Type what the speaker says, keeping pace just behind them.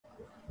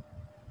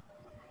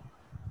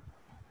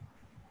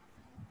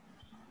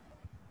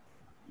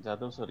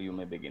Jadhav sir, you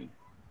may begin.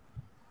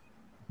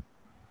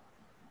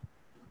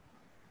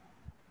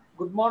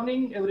 Good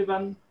morning,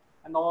 everyone,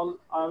 and all.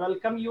 I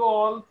welcome you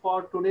all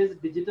for today's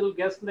digital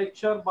guest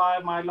lecture by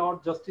my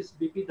Lord Justice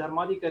BP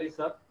Dharmadhikari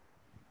sir.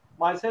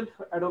 Myself,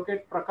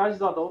 Advocate Prakash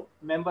Jadhav,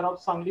 member of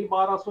Sangli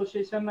Bar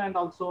Association and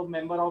also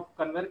member of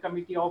Conveyor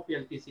Committee of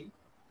LTC.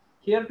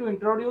 Here to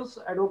introduce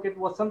Advocate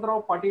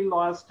Vasantrao Patil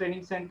Lawyers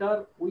Training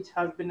Center, which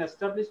has been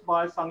established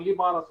by Sangli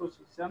Bar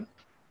Association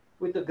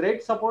with the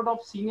great support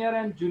of senior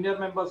and junior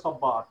members of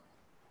Bar.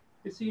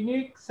 This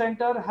unique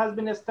center has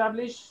been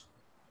established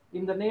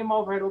in the name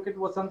of Advocate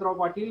Vasantrao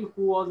Patil,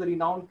 who was a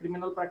renowned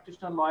criminal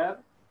practitioner lawyer.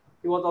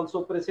 He was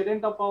also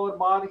president of our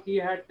bar. He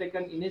had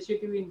taken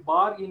initiative in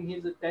bar in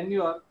his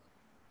tenure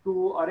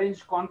to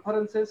arrange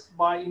conferences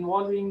by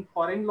involving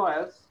foreign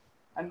lawyers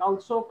and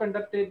also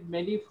conducted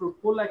many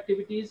fruitful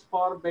activities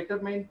for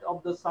betterment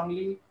of the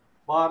Sangli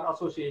Bar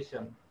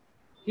Association.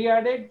 He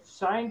added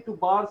shine to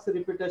bar's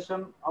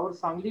reputation. Our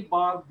Sangli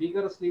bar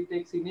vigorously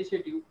takes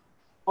initiative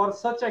for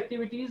such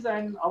activities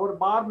and our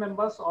bar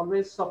members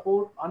always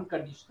support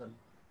unconditionally.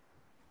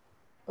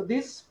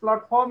 This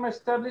platform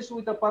established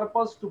with a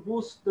purpose to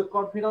boost the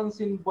confidence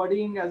in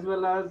budding as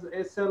well as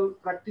SL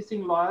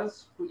practicing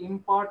lawyers to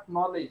impart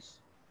knowledge,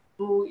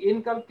 to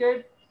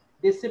inculcate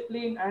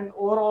discipline and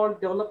overall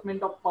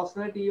development of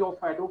personality of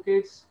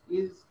advocates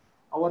is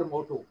our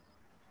motto.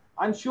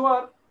 I'm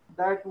sure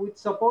that with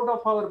support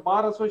of our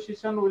bar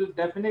association, we'll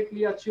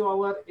definitely achieve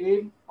our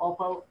aim of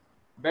a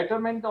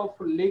betterment of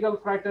legal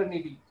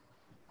fraternity.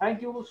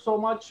 Thank you so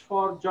much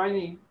for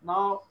joining.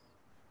 Now,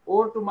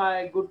 over to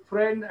my good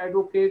friend,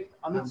 Advocate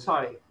Amit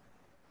Sai.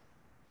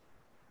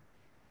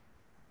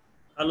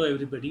 Hello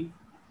everybody.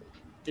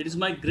 It is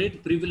my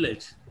great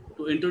privilege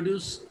to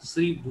introduce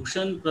Sri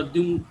Bhushan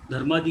Pradyum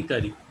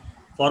Dharmadhikari,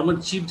 former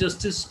Chief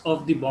Justice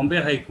of the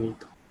Bombay High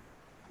Court.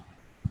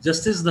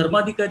 Justice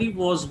Dharmadhikari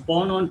was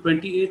born on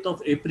 28th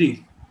of April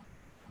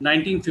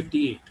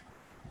 1958.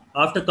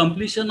 After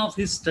completion of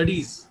his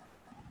studies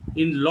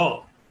in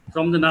law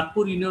from the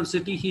Nagpur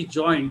University, he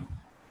joined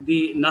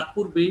the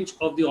Nagpur bench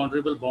of the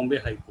Honorable Bombay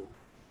High Court.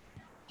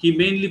 He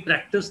mainly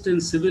practiced in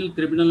civil,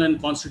 criminal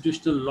and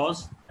constitutional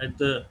laws at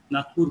the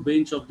Nagpur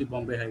bench of the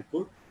Bombay High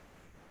Court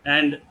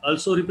and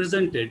also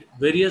represented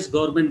various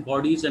government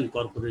bodies and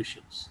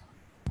corporations.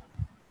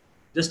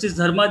 Justice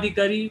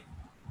Dharmadhikari,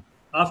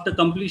 after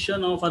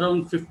completion of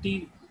around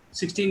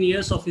 16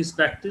 years of his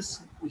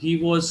practice, he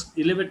was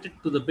elevated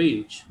to the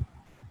bench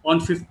on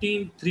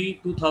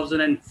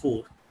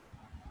 15/3/2004.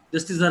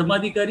 Justice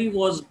Dharmadhikari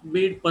was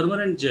made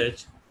permanent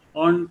judge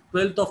on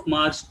 12th of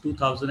March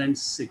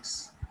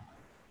 2006.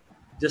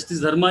 Justice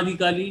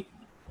Dharmadhikari,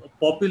 a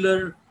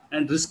popular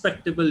and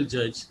respectable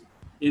judge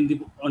in the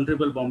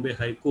Honorable Bombay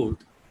High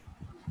Court,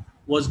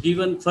 was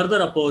given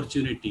further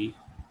opportunity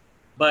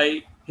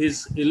by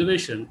his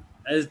elevation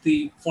as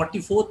the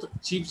 44th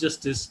Chief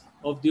Justice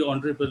of the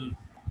Honorable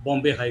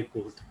Bombay High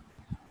Court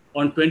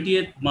on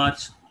 20th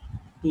March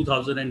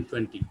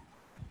 2020.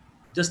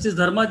 Justice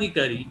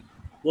Dharmadhikari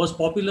was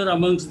popular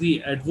amongst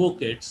the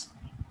advocates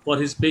for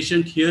his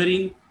patient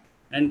hearing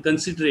and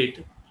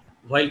considerate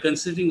while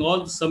considering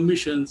all the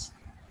submissions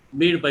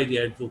made by the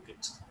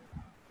advocates.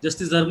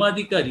 Justice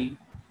Dharmadhikari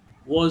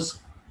was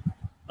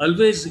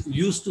always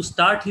used to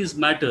start his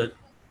matter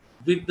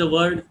with the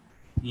word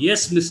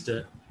 "Yes,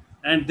 Mr."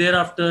 and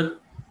thereafter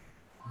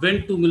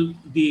went to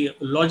the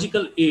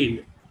logical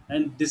aid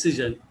and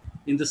decision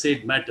in the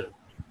said matter.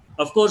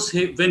 Of course,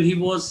 when he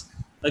was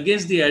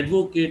against the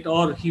advocate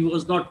or he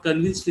was not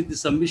convinced with the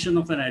submission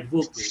of an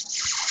advocate,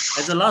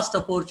 as a last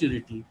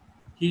opportunity,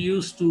 he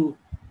used to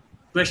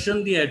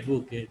question the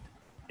advocate,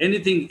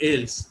 anything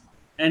else,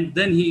 and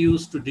then he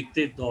used to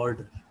dictate the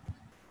order.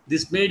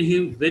 This made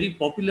him very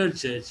popular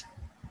judge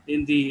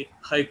in the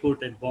High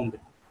Court at Bombay.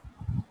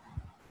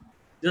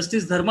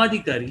 Justice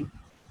Dharmadhikari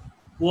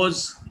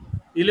was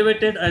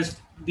elevated as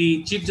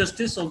the Chief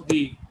Justice of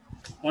the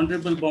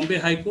Honorable Bombay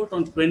High Court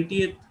on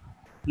 20th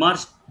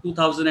March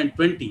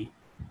 2020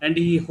 and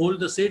he held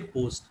the said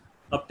post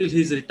up till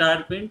his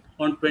retirement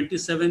on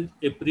 27th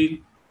April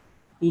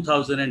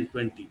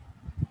 2020.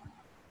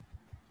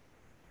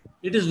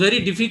 It is very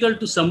difficult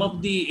to sum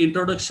up the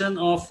introduction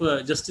of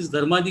Justice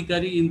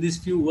Dharmadhikari in these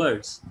few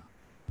words.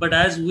 But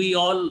as we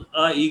all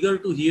are eager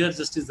to hear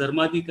Justice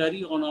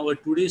Dharmadhikari on our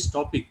today's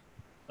topic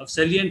of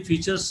salient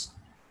features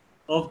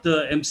of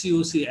the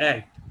MCOC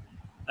Act,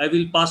 I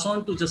will pass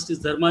on to Justice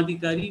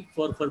Dharmadhikari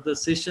for further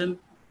session,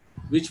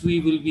 which we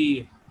will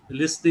be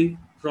listening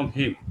from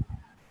him.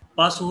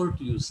 Pass over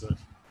to you, sir.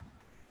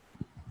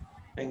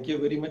 Thank you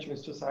very much,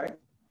 Mr. Sai.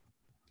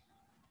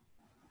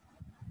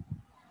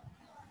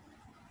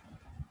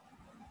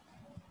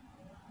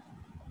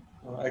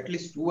 At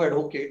least two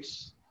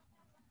advocates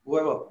who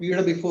have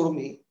appeared before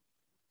me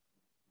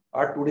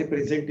are today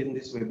present in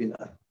this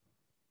webinar.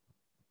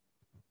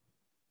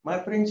 My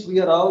friends, we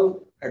are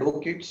all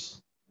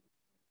advocates.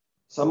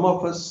 Some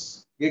of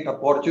us get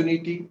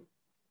opportunity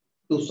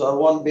to serve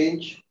on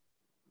bench.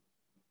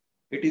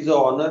 It is an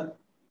honor.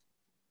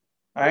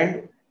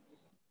 And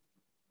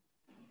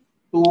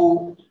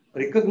to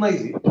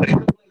recognize it.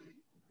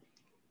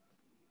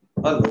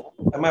 Hello,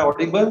 am I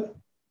audible?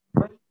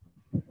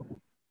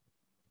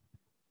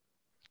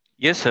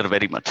 Yes, sir,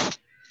 very much.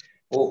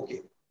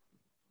 Okay.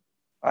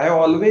 I have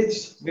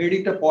always made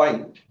it a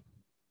point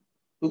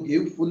to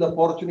give full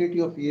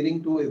opportunity of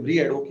hearing to every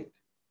advocate,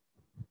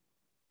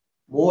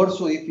 more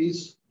so if he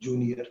is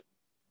junior.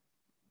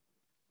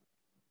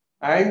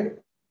 And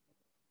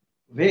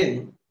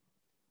when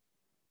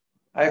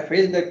I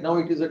felt that now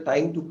it is a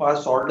time to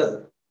pass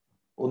order,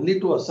 only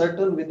to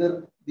ascertain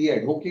whether the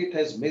advocate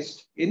has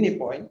missed any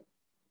point,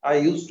 I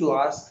used to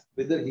ask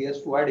whether he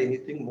has to add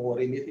anything more,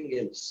 anything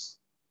else.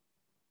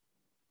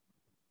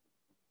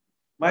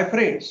 My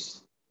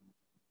friends,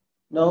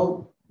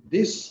 now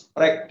this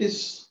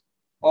practice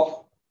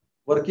of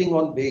working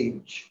on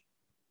bench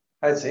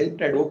has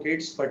helped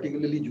advocates,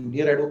 particularly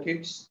junior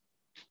advocates,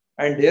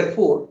 and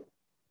therefore,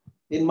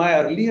 in my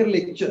earlier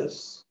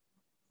lectures,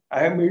 I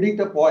have made it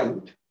a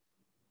point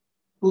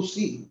to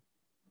see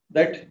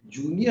that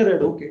junior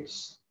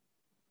advocates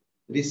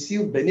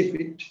receive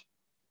benefit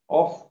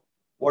of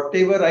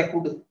whatever I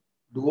could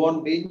do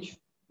on bench,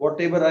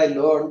 whatever I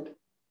learned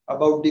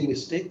about the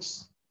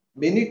mistakes,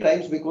 many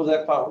times because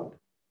I found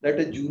that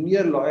a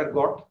junior lawyer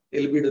got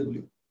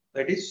LBW.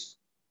 That is,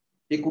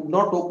 he could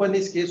not open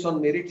his case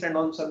on merits, and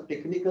on some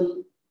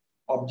technical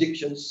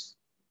objections,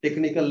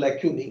 technical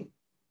lacunae,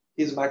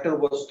 his matter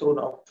was thrown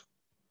out.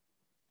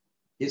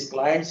 His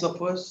client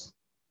suffers,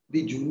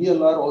 the junior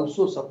lawyer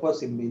also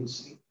suffers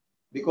immensely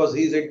because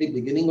he is at the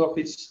beginning of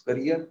his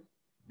career.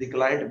 The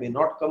client may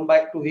not come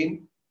back to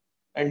him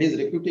and his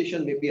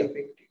reputation may be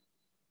affected.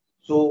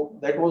 So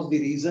that was the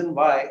reason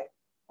why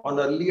on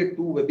earlier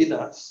two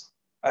webinars,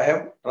 I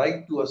have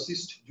tried to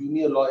assist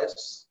junior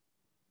lawyers.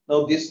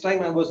 Now this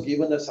time I was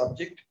given a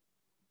subject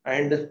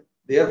and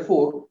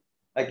therefore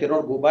I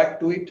cannot go back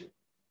to it.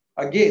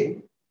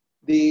 Again,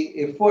 the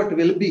effort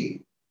will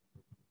be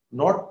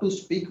not to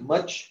speak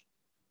much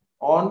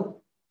on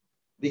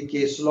the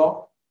case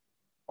law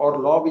or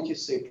law which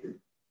is settled.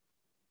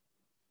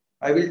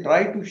 I will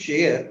try to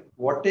share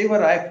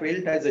whatever I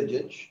felt as a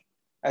judge,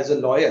 as a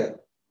lawyer,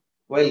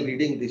 while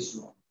reading this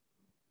law.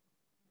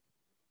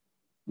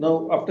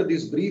 Now, after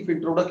this brief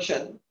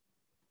introduction,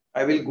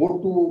 I will go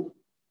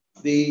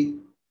to the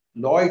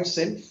law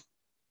itself.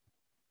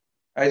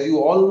 As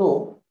you all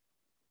know,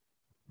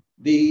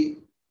 the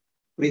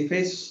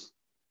preface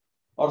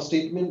or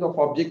statement of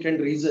object and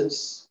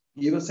reasons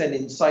give us an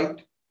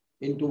insight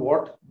into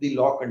what the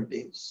law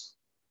contains.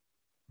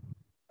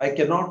 I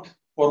cannot,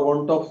 for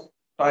want of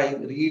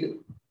time, read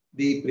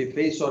the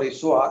preface or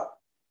SOR,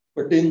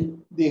 but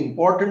in the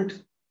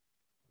important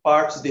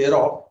parts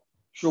thereof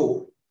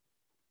show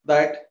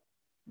that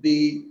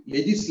the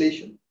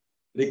legislation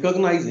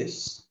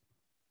recognizes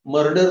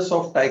murders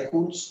of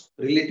tycoons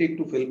related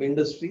to film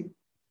industry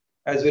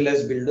as well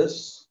as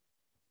builders,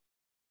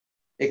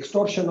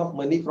 extortion of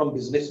money from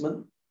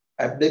businessmen,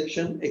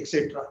 abduction,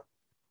 etc.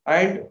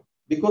 And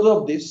because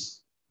of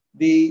this,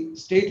 the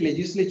state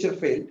legislature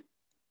felt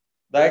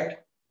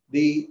that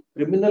the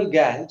criminal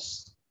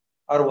gangs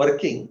are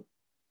working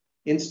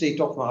in state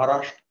of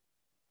Maharashtra.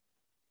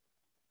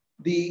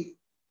 The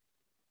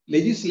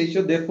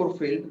legislature therefore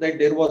felt that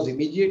there was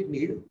immediate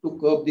need to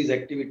curb these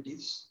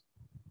activities.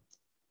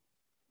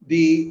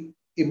 The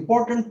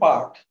important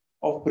part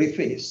of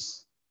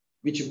preface,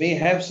 which may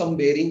have some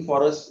bearing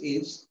for us,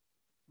 is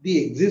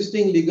the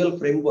existing legal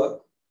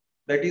framework,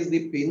 that is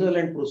the penal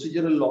and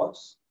procedural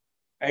laws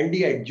and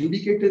the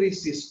adjudicatory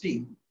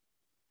system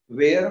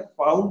were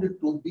found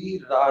to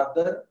be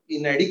rather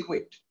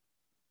inadequate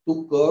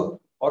to curb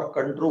or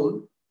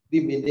control the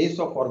menace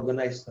of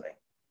organized crime.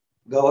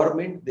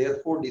 Government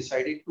therefore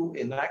decided to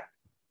enact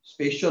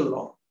special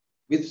law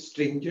with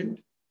stringent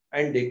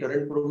and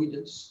deterrent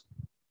provisions.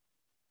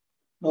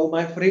 Now,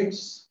 my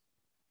friends,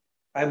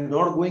 I am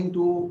not going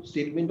to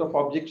statement of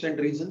objects and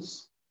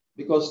reasons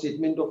because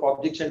statement of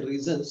objects and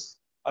reasons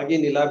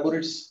again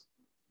elaborates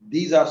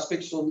these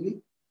aspects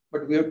only,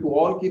 but we have to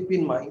all keep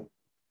in mind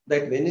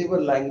that whenever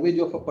language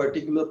of a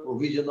particular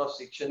provision or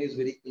section is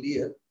very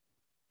clear,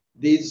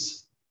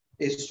 this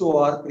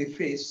SOR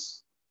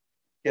preface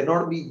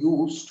cannot be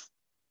used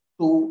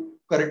to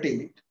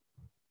curtail it.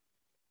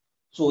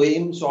 So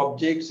aims,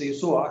 objects,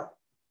 SOR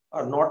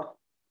are not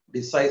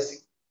decisive.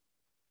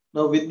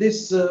 Now with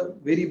this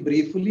very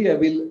briefly, I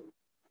will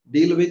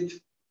deal with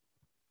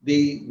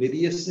the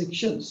various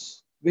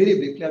sections. Very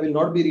briefly, I will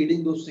not be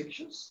reading those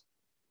sections.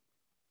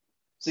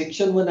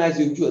 Section 1 as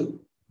usual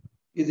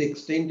is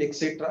extent,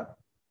 etc.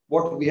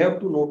 What we have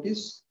to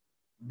notice,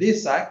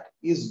 this act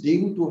is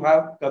deemed to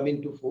have come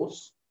into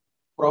force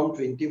from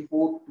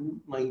 24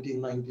 to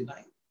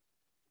 1999.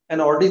 An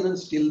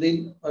ordinance till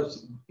then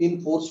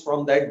in force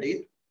from that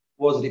date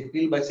was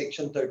repealed by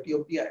section 30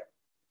 of the act.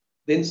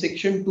 Then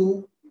section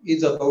 2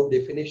 is about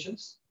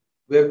definitions.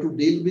 We have to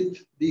deal with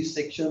this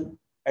section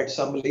at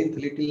some length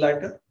little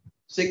later.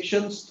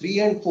 Sections 3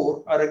 and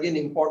 4 are again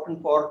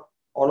important for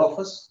all of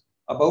us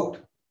about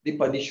the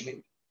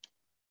punishment.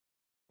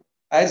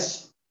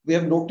 As we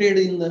have noted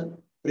in the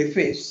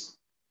preface,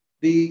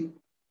 the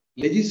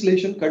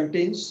legislation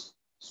contains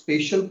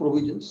special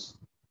provisions.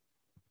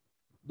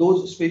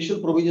 Those special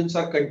provisions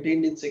are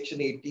contained in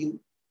Section 18,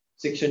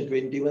 Section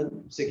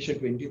 21, Section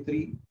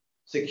 23,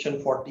 Section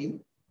 14,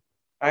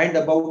 and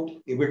about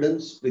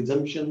evidence,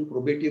 presumption,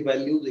 probative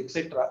values,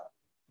 etc.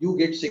 You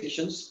get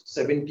Sections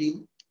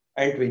 17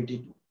 and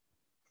 22.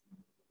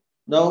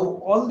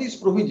 Now, all these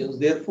provisions,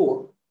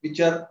 therefore, which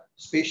are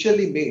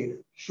specially made,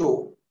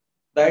 show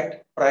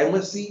that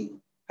primacy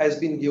has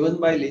been given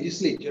by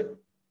legislature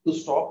to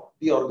stop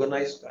the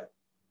organized crime.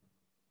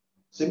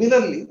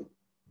 Similarly,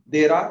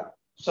 there are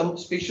some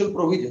special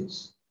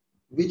provisions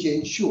which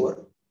ensure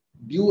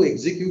due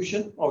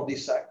execution of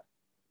this act.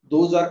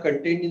 Those are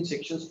contained in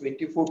sections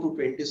 24 to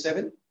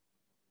 27.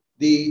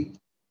 The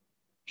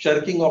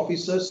shirking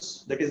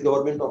officers, that is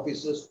government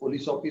officers,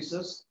 police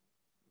officers,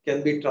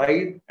 can be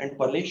tried and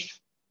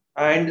punished,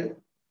 and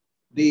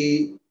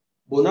the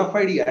bona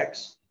fide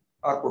acts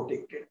are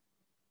protected.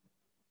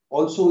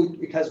 Also,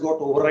 it has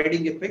got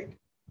overriding effect,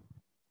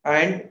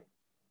 and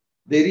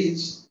there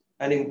is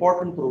an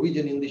important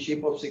provision in the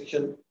shape of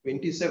section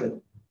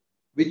 27,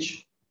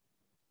 which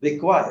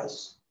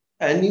requires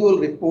annual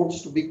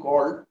reports to be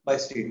called by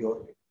state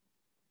government.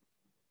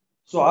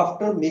 So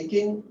after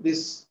making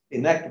this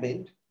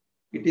enactment,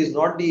 it is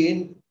not the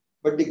end,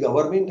 but the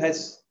government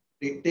has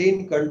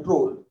retained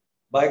control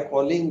by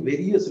calling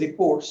various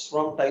reports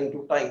from time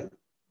to time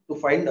to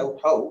find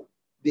out how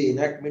the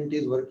enactment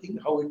is working,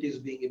 how it is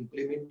being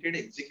implemented,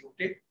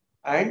 executed,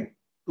 and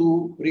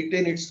to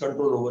retain its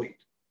control over it.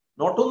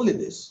 Not only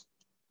this,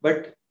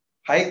 but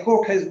High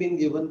Court has been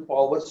given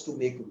powers to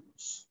make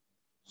rules.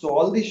 So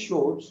all this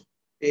shows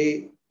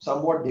a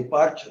somewhat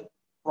departure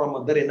from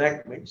other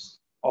enactments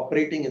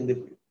operating in the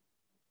field.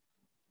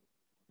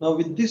 Now,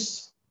 with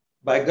this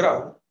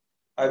background,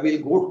 I will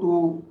go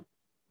to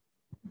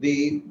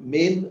the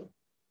main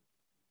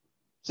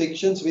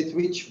sections with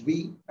which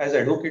we as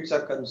advocates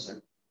are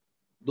concerned.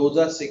 Those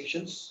are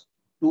sections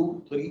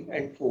 2, 3,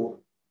 and 4.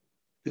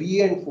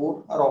 3 and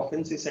 4 are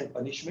offenses and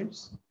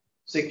punishments.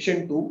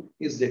 Section 2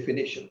 is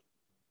definition.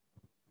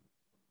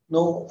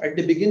 Now, at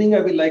the beginning,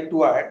 I will like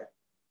to add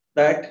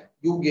that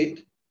you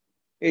get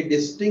a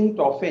distinct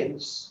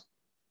offense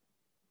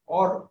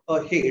or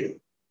a head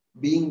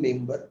being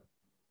member,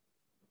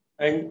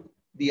 and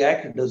the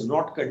act does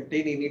not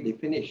contain any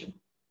definition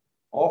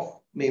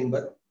of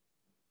member.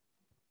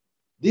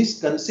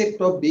 This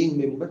concept of being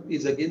member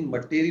is again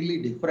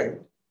materially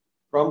different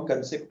from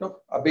concept of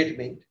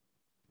abatement.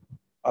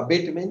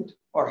 Abatement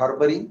or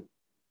harboring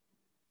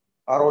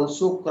are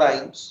also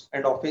crimes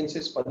and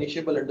offenses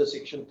punishable under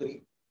section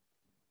 3.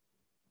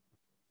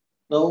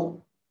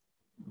 Now,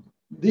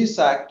 this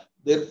act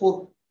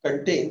therefore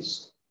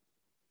contains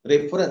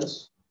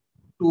reference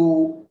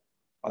to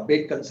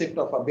concept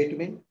of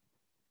abatement,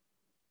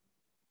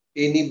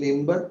 any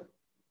member,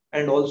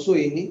 and also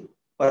any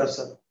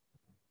person.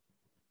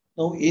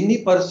 Now,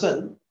 any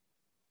person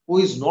who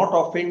is not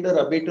offender,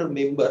 abater,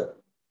 member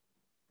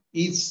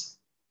is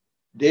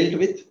dealt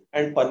with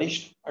and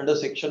punished under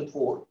section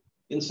 4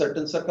 in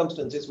certain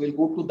circumstances. We'll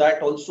go to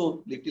that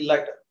also little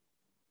later.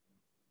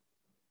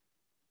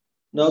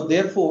 Now,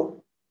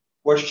 therefore,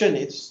 question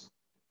is,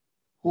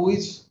 who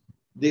is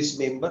this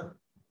member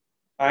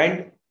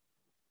and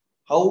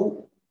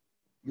how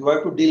you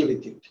have to deal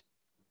with it?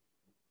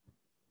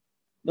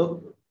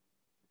 Now,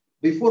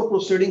 before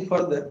proceeding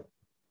further,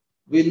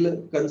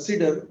 we'll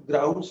consider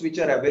grounds which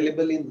are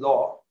available in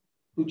law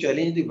to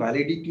challenge the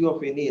validity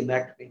of any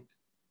enactment.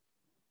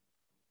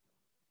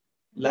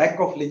 Lack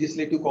of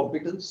legislative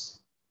competence,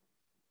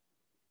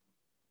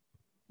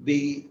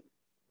 the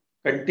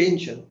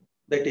contention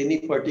that any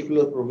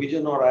particular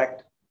provision or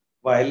act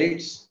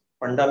violates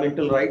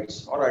fundamental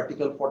rights or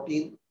Article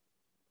 14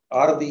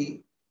 are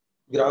the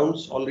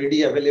grounds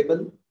already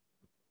available.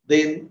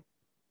 Then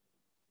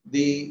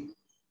the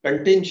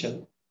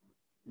contention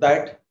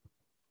that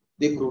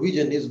the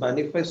provision is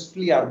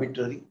manifestly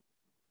arbitrary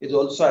is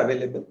also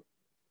available.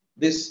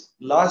 This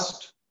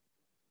last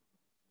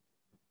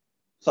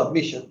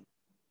submission,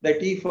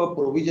 that if a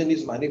provision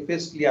is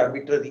manifestly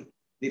arbitrary,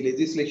 the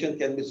legislation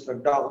can be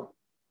struck down,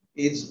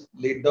 is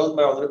laid down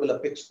by Honorable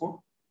Apex Court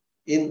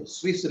in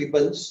Swiss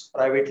Ribbons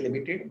Private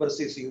Limited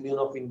versus Union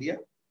of India,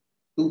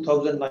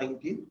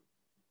 2019,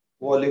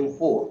 Volume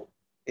 4,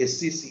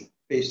 SCC,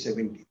 page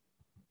 17.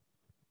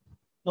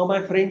 Now,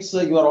 my friends,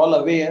 you are all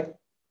aware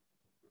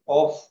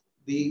of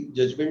the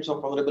judgments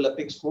of Honorable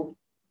Apex Court,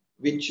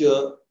 which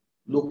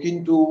look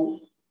into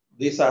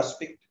this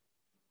aspect.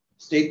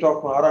 State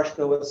of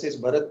Maharashtra versus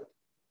Bharat,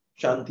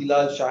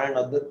 Shantilal Shah and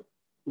other,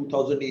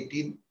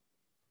 2018,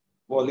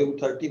 Volume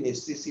 13,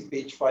 SCC,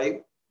 page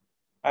 5,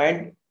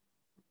 and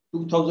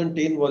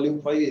 2010,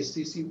 Volume 5,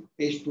 SCC,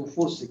 page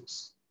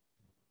 246.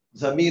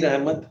 Zamir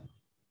Ahmad,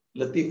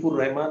 Latifur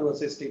Rahman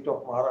versus State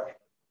of Maharashtra,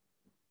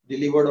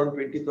 delivered on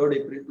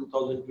 23rd April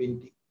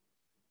 2020,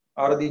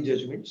 are the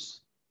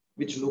judgments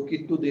which look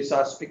into this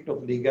aspect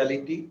of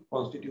legality,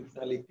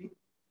 constitutionality,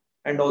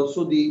 and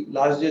also the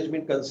last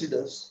judgment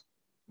considers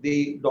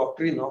the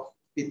doctrine of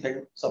pith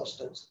and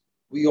substance.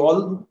 We all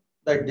know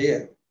that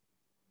there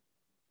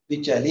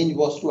the challenge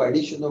was to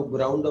addition of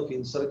ground of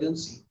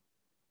insurgency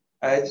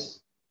as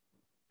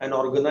an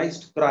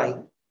organized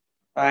crime,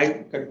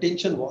 and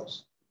contention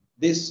was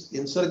this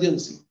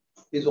insurgency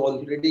is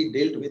already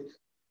dealt with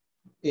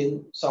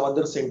in some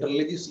other central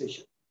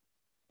legislation.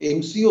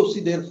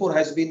 MCOC therefore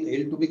has been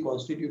held to be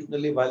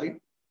constitutionally valid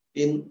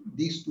in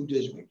these two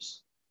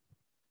judgments.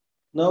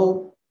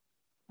 Now,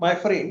 my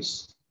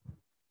friends,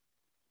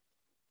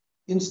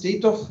 in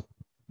state of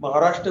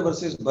Maharashtra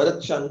versus Bharat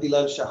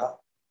Shantilal Shah,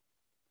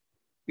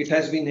 it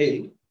has been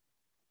held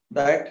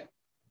that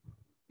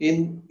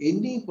in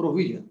any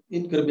provision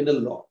in criminal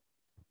law,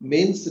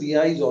 mens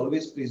rea is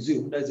always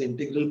presumed as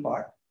integral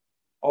part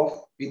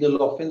of penal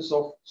offense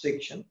of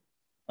section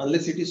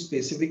unless it is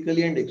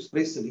specifically and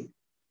expressly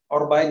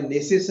or by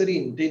necessary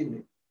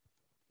intent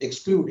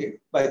excluded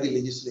by the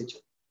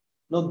legislature.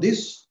 Now,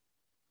 this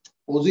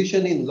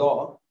position in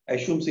law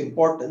assumes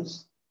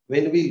importance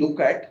when we look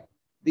at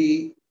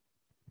the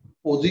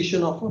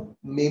position of a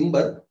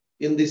member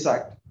in this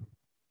act.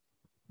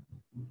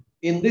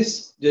 In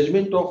this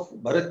judgment of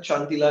Bharat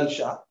Shantilal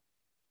Shah,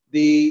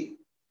 the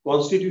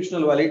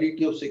constitutional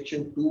validity of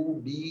section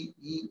 2, D,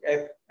 E,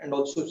 F and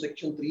also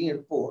section 3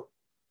 and 4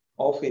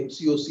 of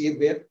MCOCA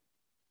were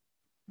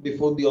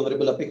before the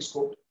Honorable Apex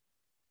Court.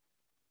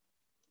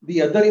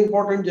 The other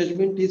important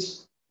judgment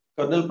is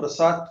Colonel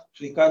Prasad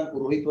Shrikant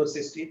Purohit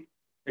versus State,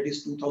 that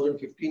is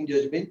 2015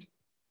 judgment.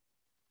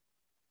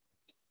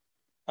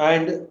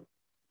 And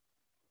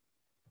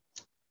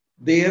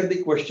there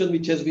the question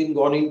which has been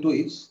gone into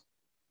is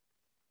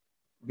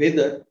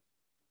whether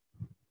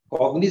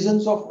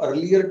cognizance of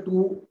earlier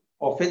two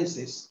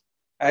offences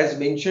as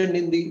mentioned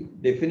in the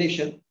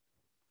definition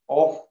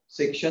of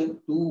section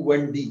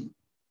 2(1)D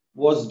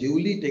was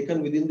duly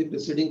taken within the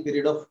preceding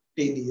period of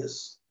 10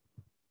 years.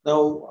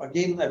 Now,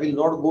 again, I will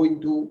not go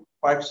into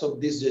parts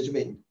of this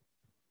judgment,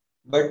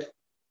 but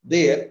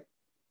there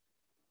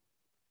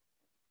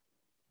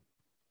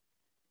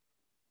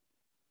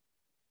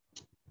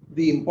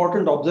the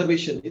important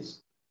observation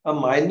is a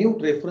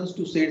minute reference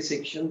to said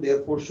section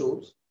therefore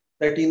shows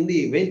that in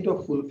the event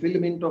of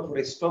fulfillment of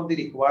rest of the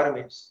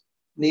requirements,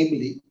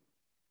 namely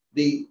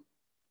the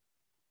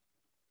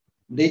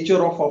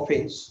nature of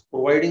offence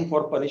providing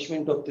for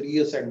punishment of 3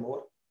 years and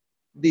more,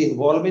 the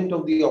involvement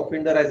of the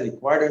offender as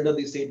required under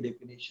the said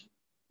definition.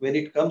 When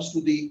it comes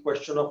to the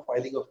question of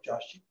filing of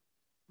charge sheet,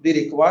 the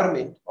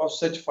requirement of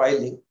such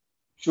filing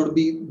should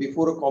be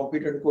before a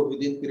competent court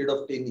within period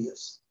of 10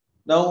 years.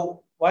 Now,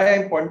 why I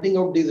am pointing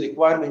out these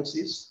requirements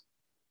is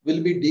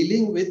we'll be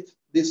dealing with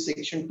this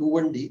section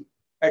 2(1)D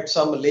at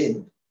some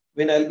length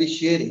when I'll be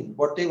sharing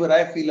whatever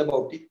I feel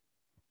about it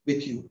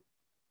with you.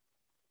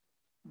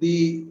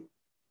 The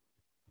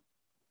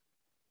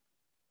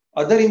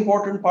other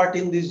important part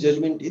in this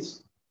judgment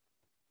is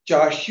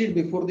charge sheet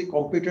before the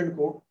competent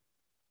court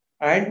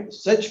and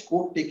such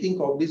court taking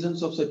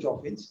cognizance of such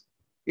offence.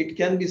 It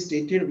can be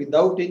stated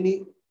without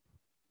any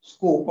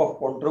scope of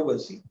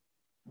controversy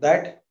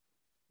that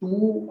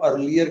two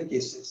earlier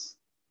cases.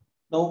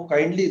 Now,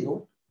 kindly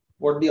note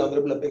what the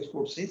Honorable Apex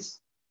Court says.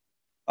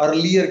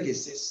 Earlier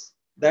cases,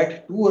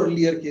 that two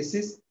earlier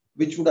cases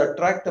which would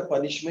attract a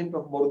punishment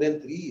of more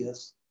than 3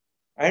 years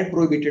and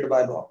prohibited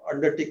by law,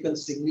 undertaken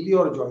singly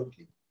or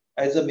jointly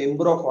as a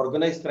member of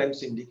organized crime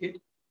syndicate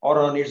or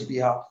on its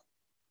behalf.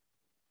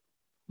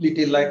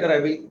 Little later, I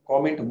will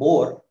comment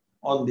more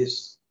on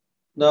this.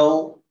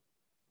 Now,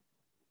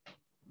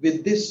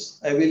 with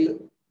this, I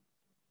will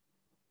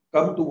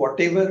come to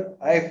whatever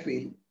I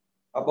feel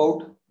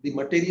about the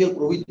material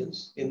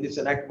provisions in this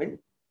enactment,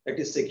 that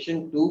is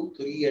section 2,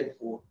 3 and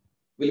 4.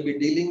 We'll be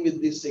dealing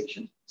with this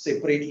section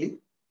separately.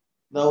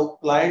 Now,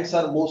 clients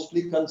are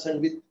mostly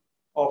concerned with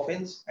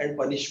offense and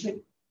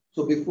punishment.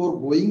 So before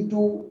going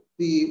to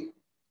the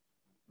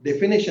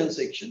definition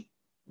section,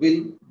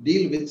 we'll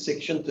deal with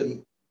section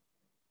 3.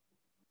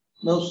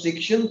 Now,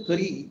 section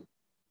 3,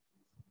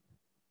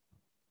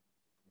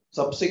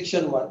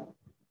 subsection 1,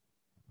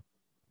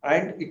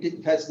 and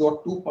it has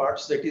got two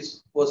parts, that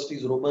is, first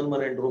is Roman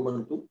 1 and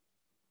Roman 2.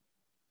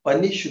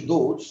 Punish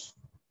those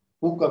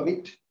who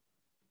commit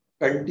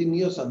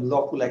continuous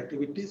unlawful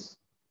activities.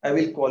 I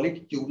will call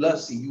it CULA,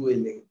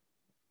 C-U-L-A.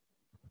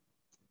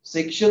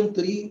 Section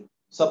 3,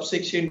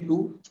 subsection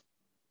 2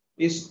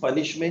 is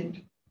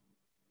punishment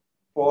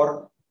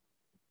for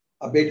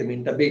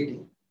abatement,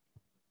 abating.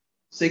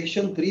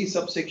 Section 3,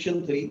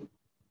 subsection 3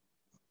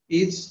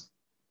 is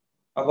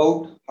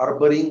about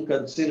harboring,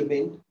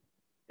 concealment,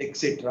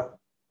 etc.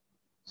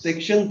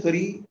 Section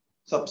 3,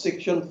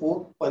 subsection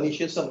 4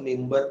 punishes a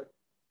member.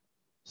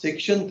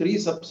 Section 3,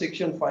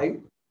 subsection 5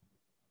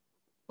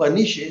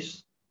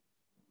 punishes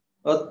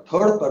a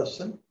third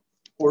person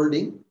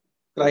holding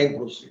crime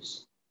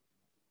proceeds.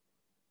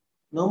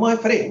 Now, my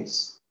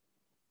friends,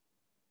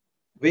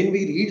 when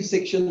we read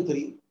section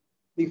 3,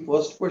 the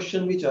first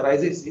question which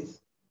arises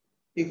is,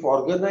 if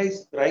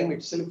organized crime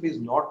itself is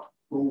not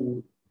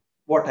proved,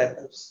 what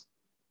happens?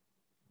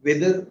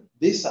 Whether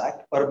this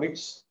act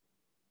permits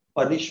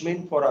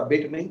punishment for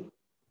abatement,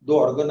 though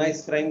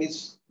organized crime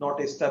is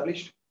not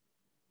established,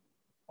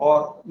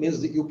 or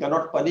means that you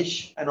cannot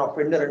punish an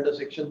offender under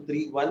section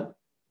 3(1),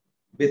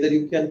 whether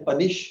you can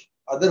punish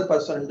other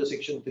person under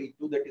section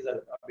 3(2), that is an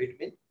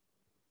abatement,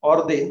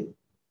 or then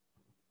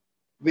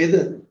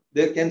whether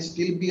there can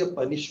still be a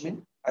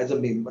punishment as a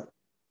member.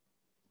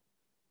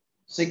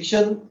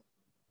 Section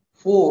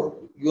 4,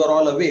 you are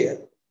all aware,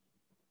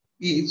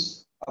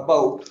 is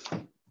about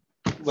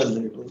 1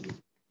 minute only.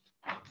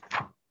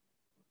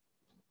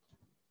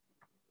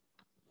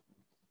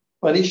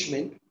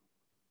 Punishment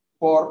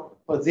for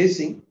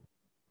possessing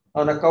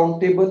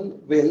unaccountable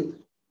wealth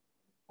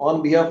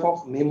on behalf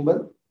of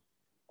member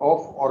of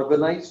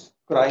organized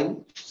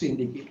crime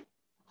syndicate.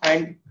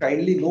 And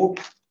kindly note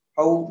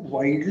how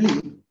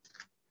widely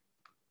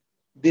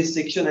this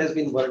section has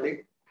been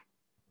worded.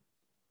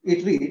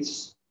 It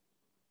reads,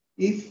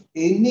 if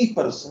any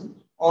person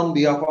on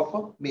behalf of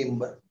a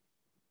member.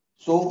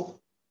 So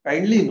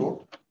kindly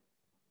note,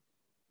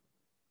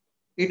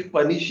 it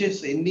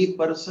punishes any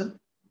person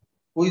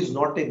who is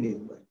not a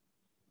member.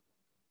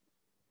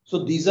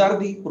 So these are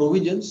the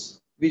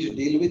provisions which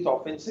deal with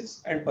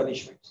offenses and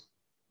punishments.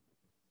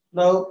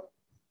 Now,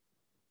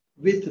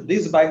 with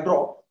this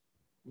backdrop,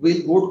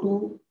 we'll go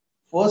to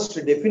first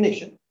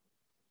definition,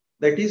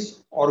 that is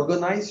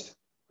organized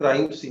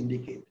crime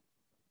syndicate.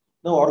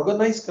 Now,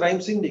 organized crime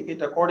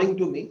syndicate, according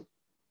to me,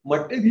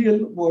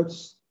 material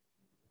words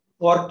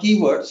or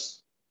keywords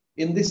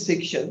in this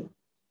section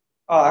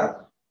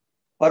are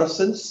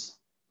persons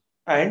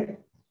and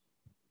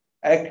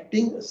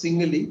acting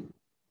singly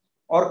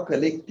or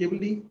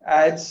collectively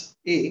as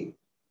a,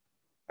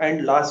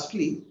 and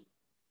lastly,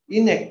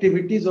 in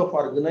activities of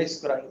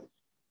organized crime.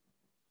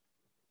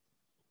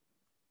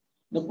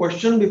 The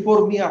question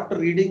before me after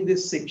reading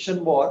this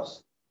section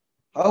was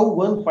how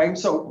one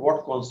finds out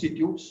what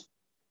constitutes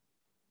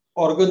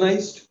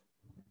organized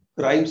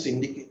crime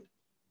syndicate.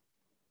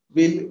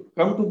 We'll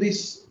come to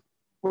this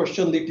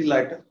question little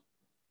later,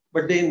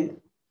 but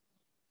then,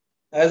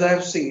 as I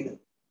have said,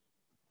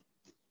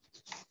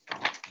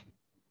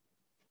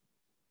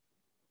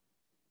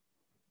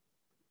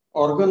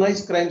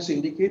 organized crime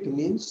syndicate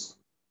means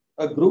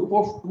a group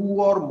of 2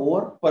 or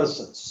more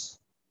persons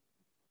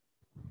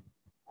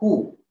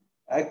who,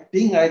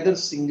 acting either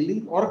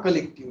singly or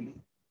collectively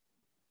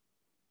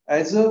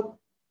as a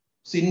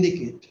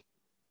syndicate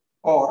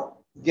or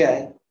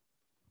gang,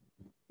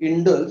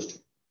 indulged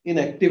in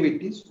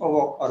activities of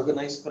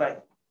organized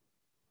crime.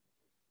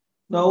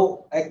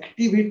 Now,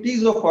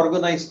 activities of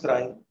organized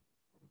crime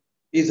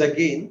is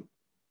again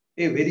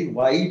a very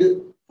wide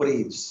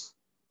phrase.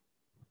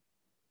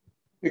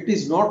 It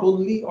is not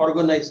only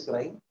organized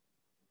crime,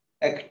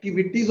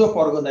 activities of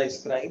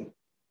organized crime.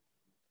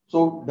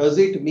 So does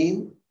it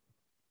mean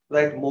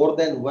that more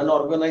than one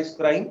organized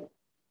crime?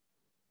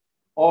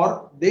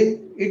 Or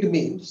then it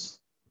means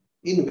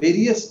in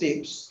various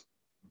steps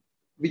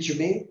which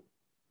may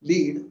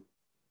lead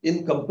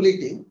in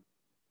completing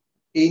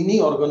any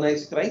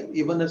organized crime,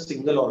 even a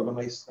single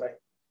organized crime.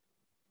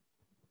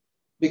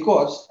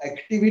 Because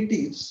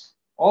activities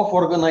of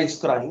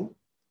organized crime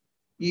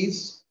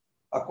is,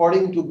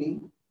 according to me,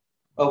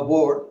 a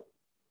word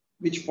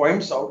which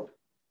points out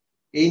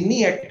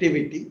any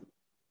activity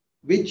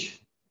which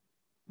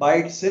by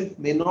itself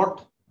may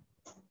not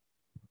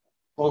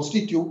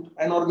constitute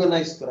an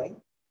organized crime,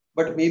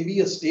 but may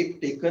be a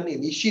step taken,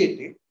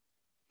 initiated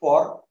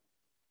for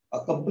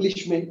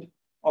accomplishment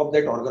of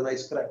that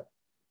organized crime.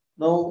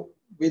 Now,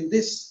 with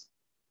this,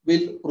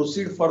 we'll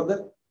proceed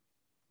further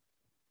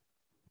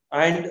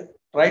and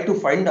try to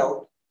find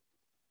out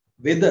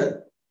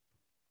whether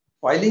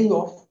filing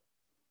of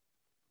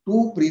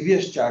 2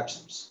 previous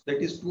charges,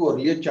 that is 2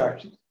 earlier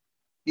charges,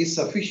 is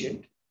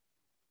sufficient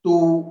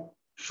to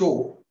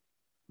show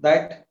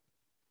that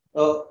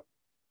a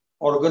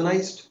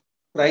organized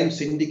crime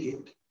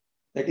syndicate,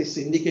 that is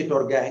syndicate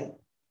or gang,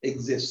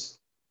 exists.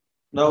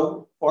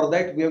 Now, for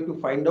that, we have to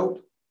find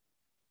out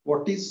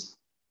what is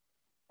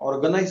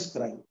organized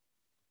crime.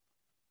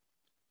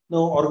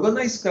 Now,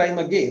 organized crime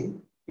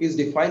again is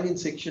defined in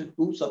section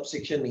 2,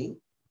 subsection E,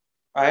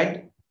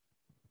 and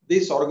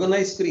this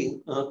organized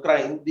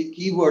crime, the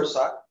keywords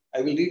are,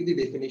 I will read the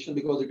definition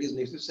because it is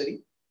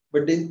necessary,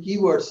 but then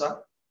keywords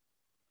are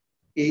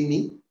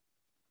any,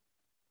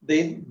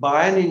 then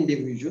by an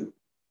individual,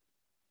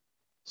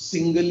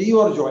 singly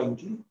or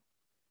jointly,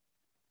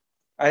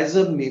 as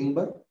a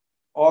member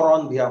or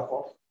on behalf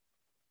of.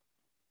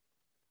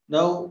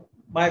 Now,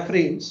 my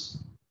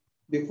friends,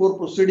 before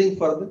proceeding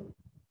further,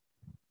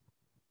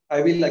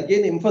 I will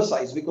again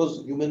emphasize,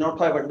 because you may not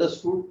have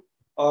understood,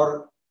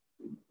 or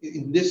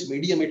in this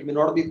medium it may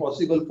not be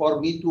possible for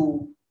me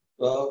to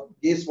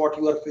guess what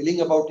you are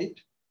feeling about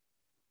it.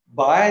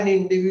 By an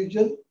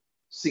individual,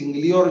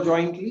 singly or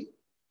jointly,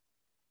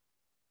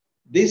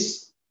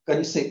 this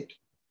concept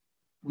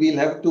we'll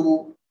have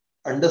to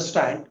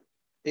understand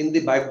in the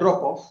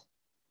backdrop of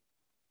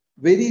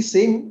very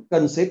same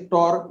concept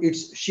or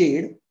its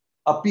shade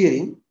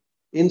appearing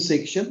in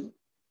section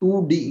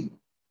 2D,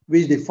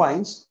 which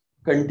defines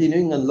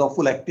continuing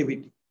unlawful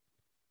activity.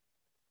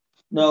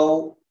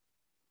 Now,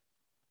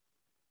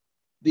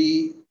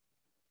 the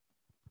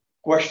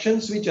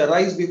questions which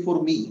arise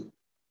before me,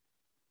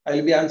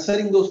 I'll be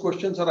answering those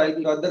questions, or I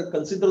will rather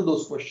consider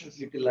those questions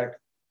little later.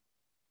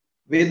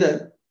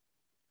 Whether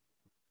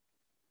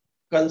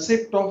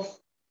concept of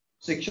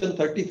section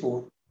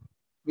 34,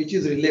 which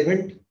is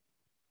relevant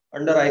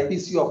under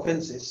IPC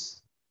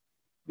offences,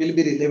 will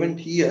be relevant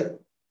here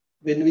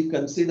when we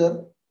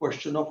consider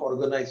question of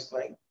organized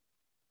crime.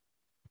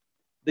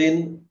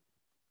 Then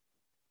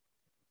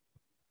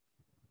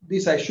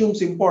this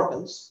assumes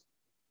importance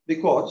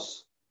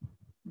because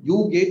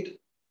you get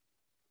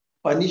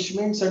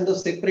punishments under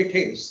separate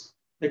heads.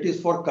 That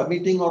is for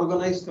committing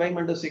organized crime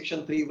under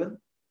section 3.1,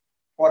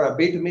 for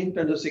abatement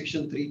under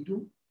section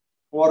 3.2,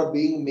 for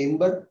being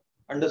member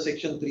under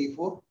section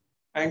 3.4,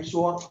 and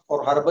so on,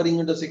 for harboring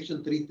under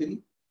section 3.3,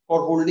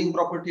 for holding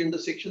property under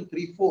section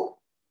 3.4.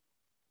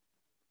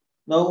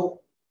 Now,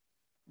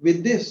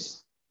 with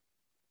this,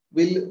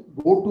 we'll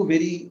go to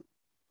very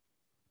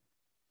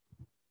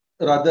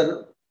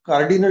rather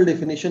cardinal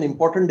definition,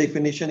 important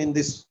definition in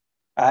this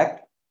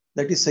act,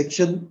 that is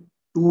section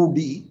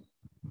 2D,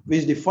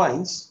 which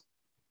defines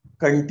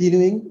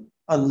continuing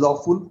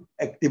unlawful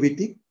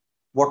activity,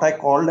 what I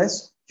called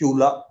as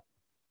QLA.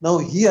 Now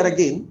here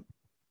again,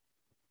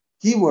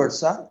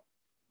 keywords are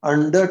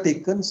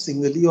undertaken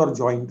singly or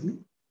jointly,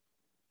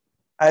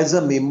 as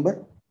a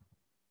member,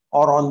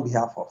 or on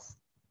behalf of.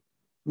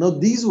 Now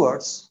these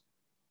words,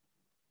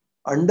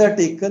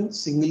 undertaken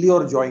singly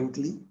or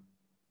jointly,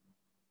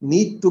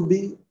 need to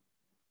be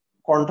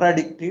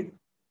contradicted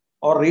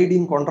or read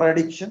in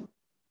contradiction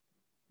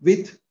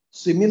with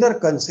similar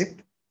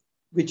concept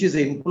which is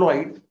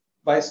employed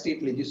by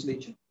state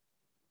legislature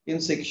in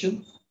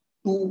section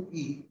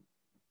 2E,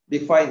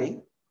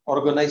 defining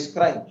organized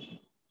crime.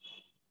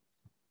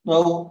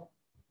 Now,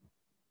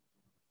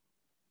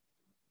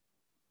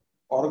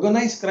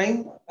 organized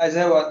crime, as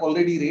I have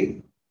already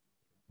read,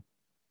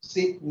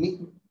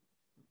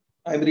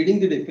 I'm reading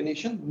the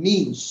definition,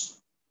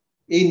 means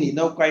any.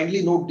 Now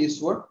kindly note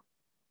this word,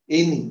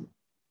 any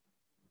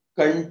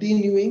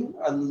continuing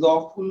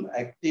unlawful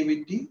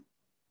activity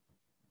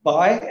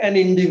by an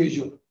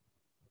individual,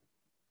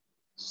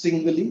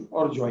 singly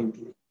or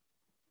jointly,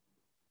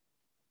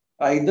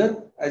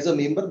 either as a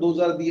member. Those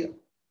are the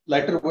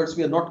latter words,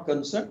 we are not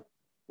concerned.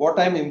 What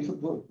I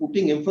am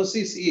putting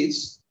emphasis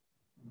is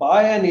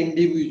by an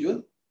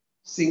individual,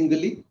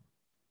 singly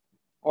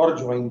or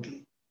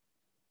jointly.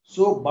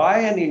 So by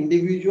an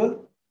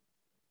individual,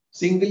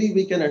 singly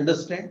we can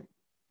understand,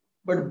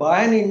 but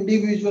by an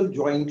individual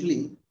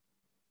jointly,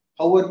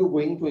 how are you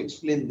going to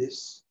explain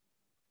this?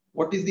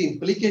 What is the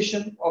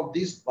implication of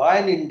this by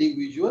an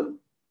individual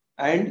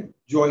and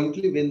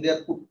jointly when they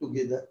are put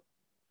together?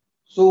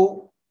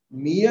 So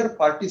mere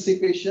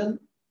participation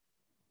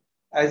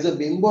as a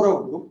member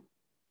of group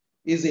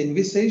is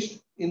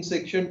envisaged in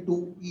section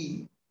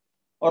 2E,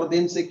 or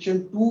then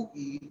section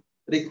 2E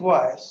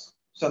requires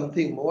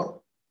something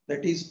more,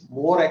 that is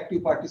more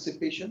active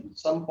participation,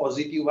 some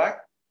positive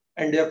act,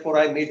 and therefore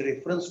I made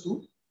reference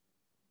to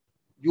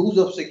use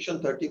of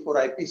section 34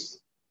 IPC.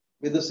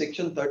 With the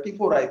section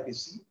 34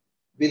 IPC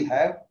will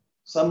have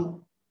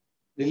some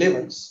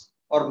relevance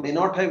or may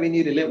not have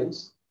any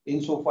relevance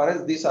insofar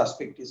as this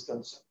aspect is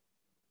concerned.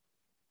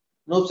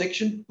 Now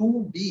section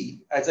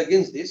 2D as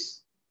against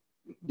this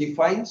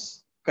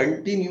defines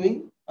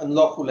continuing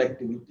unlawful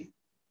activity.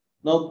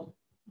 Now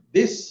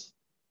this,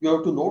 you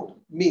have to note,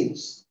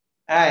 means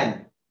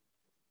and.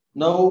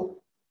 Now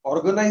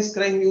organized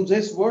crime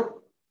uses word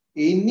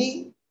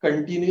any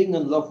continuing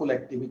unlawful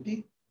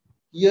activity.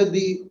 Here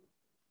the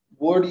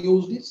word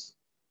used is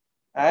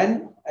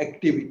an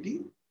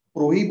activity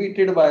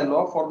prohibited by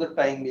law for the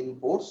time in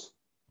force,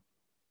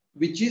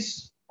 which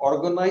is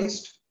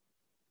organized,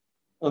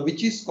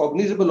 which is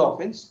cognizable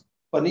offense,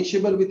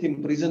 punishable with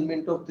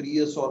imprisonment of 3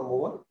 years or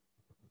more,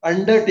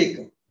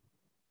 undertaken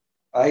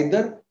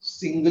either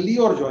singly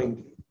or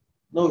jointly.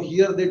 Now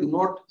here they do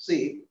not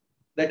say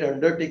that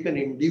undertaken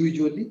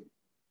individually,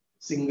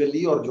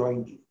 singly or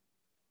jointly.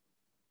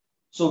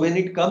 So when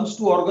it comes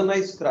to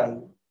organized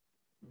crime,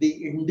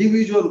 the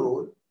individual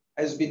role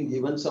has been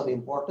given some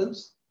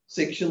importance.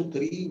 Section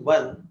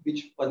 3.1,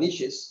 which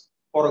punishes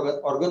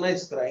for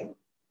organized crime,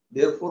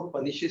 therefore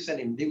punishes an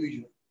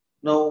individual.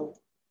 Now,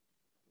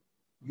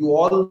 you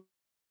all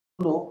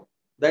know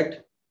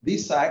that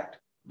this act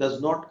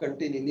does not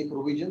contain any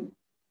provision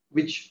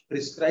which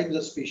prescribes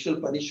a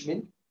special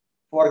punishment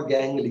for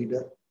gang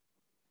leader,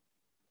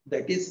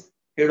 that is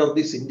head of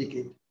the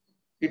syndicate.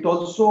 It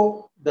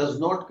also does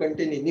not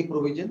contain any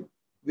provision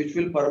which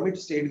will permit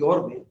state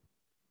government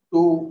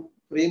to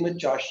frame a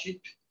charge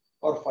sheet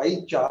or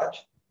file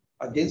charge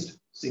against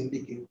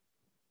syndicate.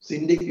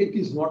 Syndicate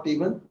is not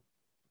even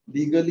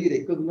legally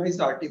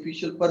recognized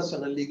artificial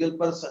person, a legal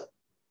person.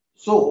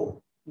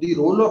 So the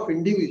role of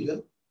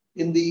individual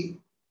in the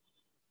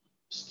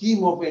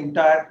scheme of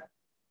entire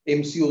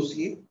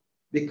MCOCA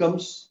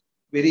becomes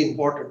very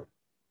important.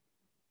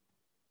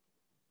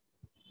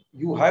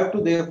 You have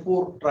to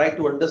therefore try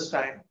to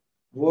understand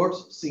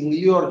words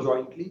singly or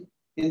jointly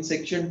in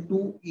section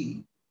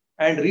 2E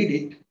and read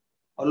it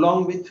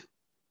along with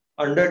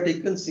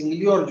undertaken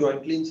singly or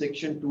jointly in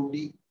section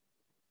 2D.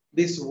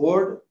 This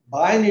word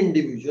by an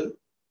individual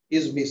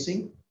is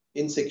missing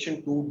in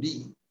section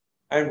 2D.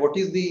 And what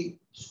is the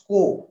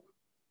scope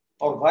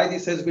or why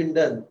this has been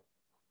done,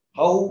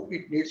 how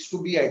it needs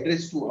to be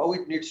addressed to, how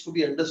it needs to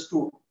be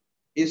understood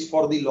is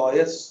for the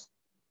lawyers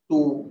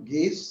to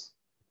gaze,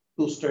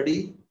 to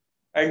study,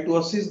 and to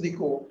assist the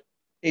court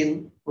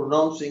in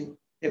pronouncing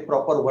a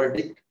proper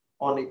verdict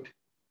on it.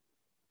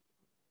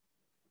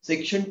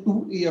 Section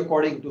 2E,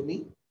 according to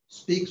me,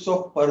 speaks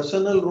of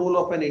personal role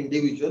of an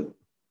individual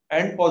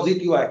and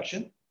positive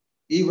action,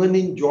 even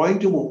in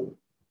joint move,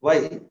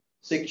 while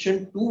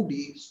Section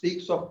 2D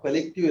speaks of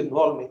collective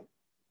involvement,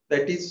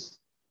 that is,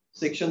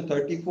 Section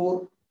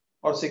 34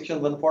 or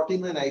Section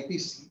 149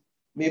 IPC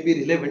may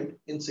be relevant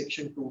in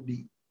Section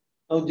 2D.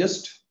 Now,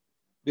 just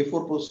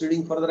before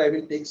proceeding further, I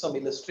will take some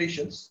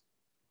illustrations.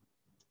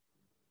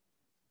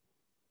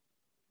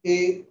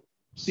 A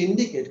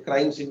syndicate,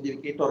 crime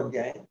syndicate or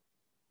gang,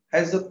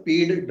 has a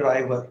paid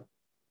driver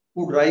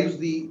who drives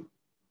the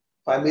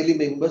family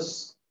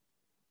members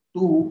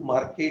to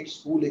market,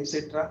 school,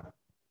 etc.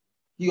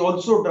 He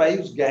also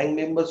drives gang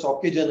members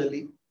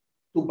occasionally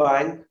to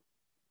bank,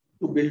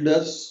 to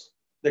builders,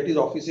 that is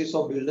offices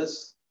of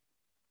builders.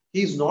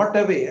 He is not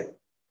aware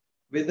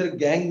whether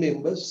gang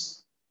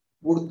members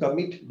would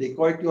commit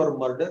dacoity or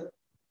murder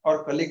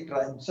or collect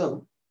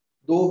ransom,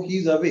 though he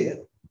is aware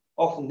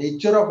of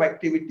nature of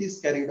activities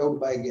carried out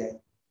by gang.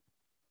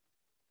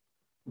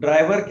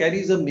 Driver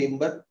carries a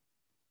member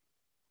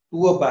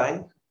to a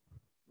bank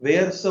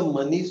where some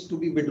money is to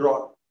be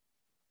withdrawn.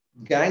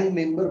 Gang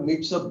member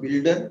meets a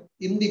builder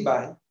in the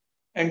bank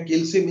and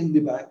kills him in the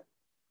bank.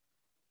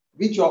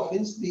 Which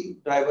offense the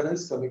driver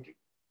has committed?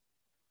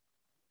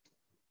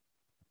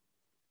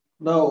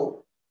 Now,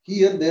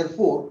 here,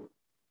 therefore,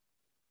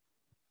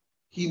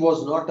 he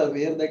was not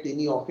aware that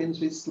any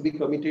offense is to be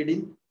committed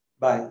in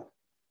bank.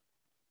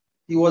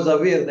 He was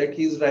aware that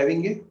he is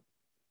driving a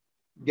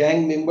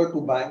gang member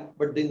to bank,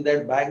 but then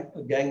that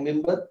gang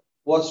member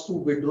was to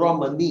withdraw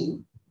money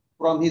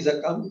from his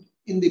account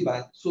in the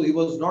bank. So he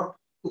was not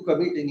to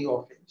commit any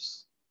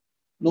offense.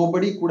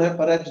 Nobody could have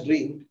perhaps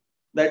dreamed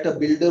that a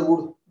builder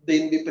would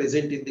then be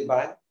present in the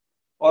bank,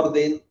 or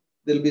then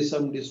there will be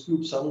some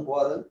dispute, some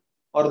quarrel,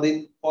 or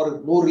then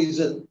for no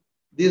reason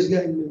this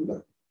gang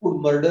member would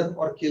murder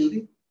or kill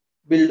the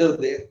builder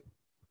there.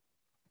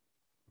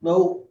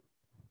 Now,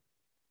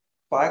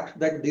 fact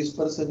that this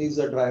person is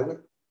a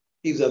driver,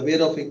 he is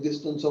aware of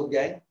existence of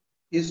gang,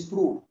 is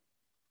proved.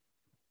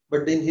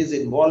 But then his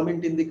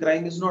involvement in the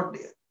crime is not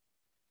there.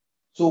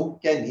 So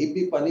can he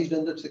be punished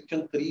under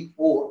section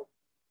 3(4),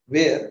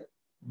 where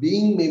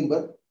being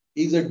member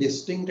is a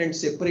distinct and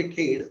separate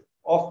head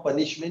of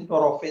punishment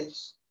or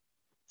offense?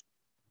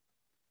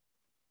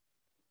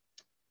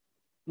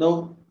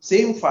 Now,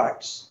 same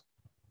facts,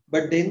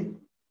 but then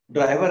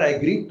driver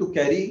agreed to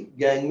carry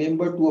gang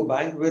member to a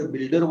bank where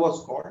builder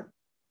was called,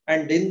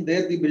 and then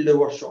there the builder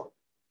was shot.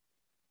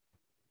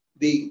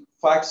 The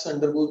facts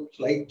undergo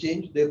slight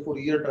change, therefore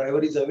here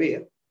driver is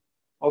aware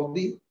of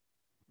the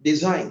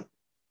design.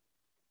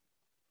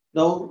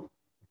 Now,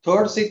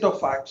 third set of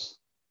facts.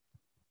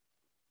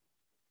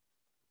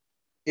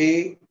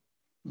 A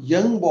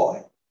young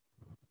boy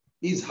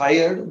is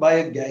hired by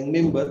a gang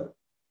member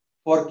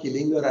for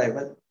killing a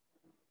rival.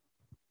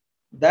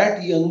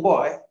 That young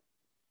boy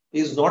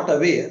is not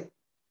aware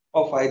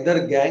of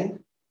either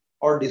gang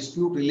or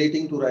dispute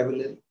relating to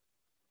rivalry.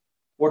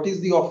 What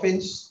is the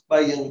offense by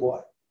young boy?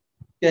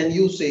 Can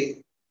you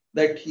say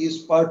that he is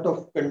part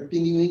of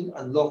continuing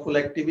unlawful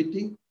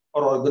activity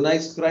or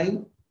organized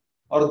crime,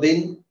 or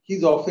then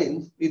his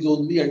offense is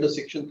only under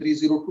section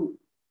 302?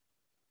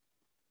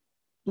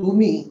 To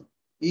me,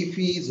 if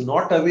he is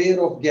not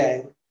aware of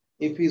gang,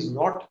 if he is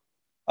not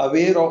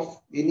aware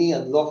of any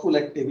unlawful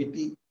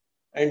activity,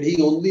 and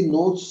he only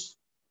knows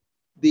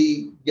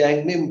the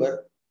gang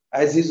member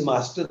as his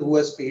master who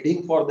has paid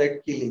him for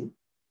that killing,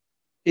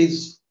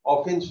 his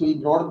offense will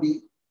not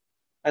be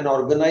an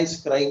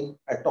organized crime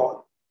at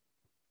all.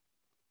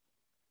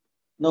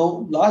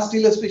 Now, last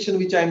illustration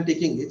which I am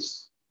taking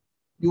is,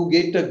 you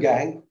get a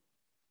gang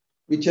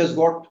which has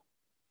got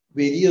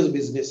various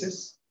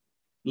businesses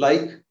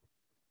like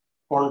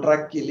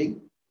contract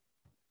killing,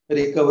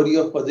 recovery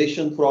of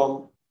possession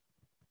from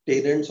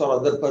tenants or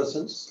other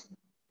persons,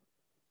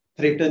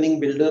 threatening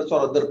builders or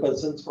other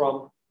persons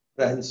from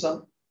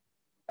ransom,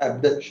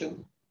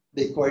 abduction,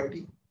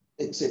 dacoity,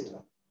 etc.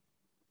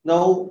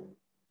 Now,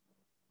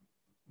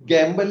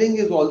 gambling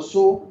is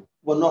also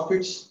one of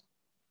its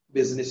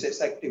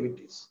businesses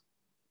activities.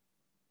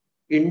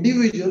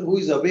 Individual who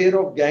is aware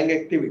of gang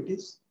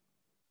activities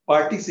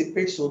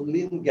participates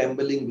only in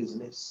gambling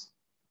business.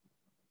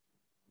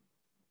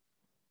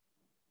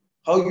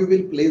 How you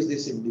will place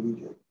this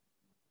individual?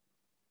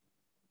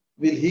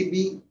 Will he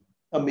be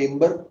a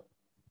member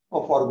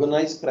of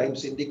organized crime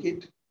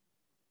syndicate?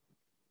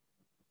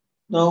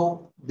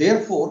 Now,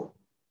 therefore,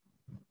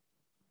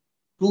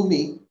 to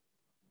me,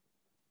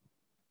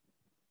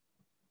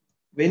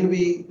 when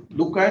we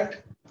look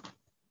at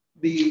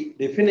the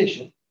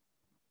definition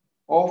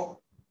of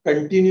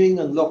continuing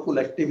unlawful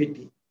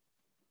activity.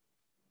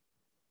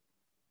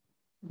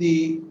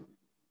 The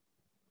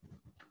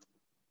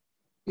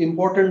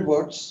important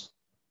words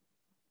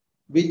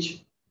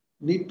which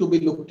need to be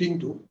looked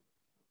into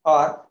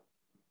are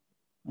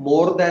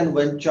more than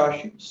one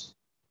charge sheets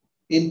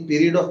in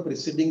period of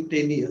preceding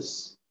 10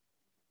 years.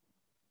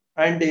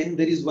 And then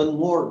there is one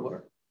more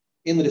word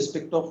in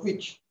respect of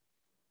which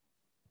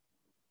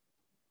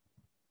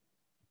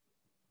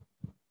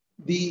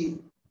the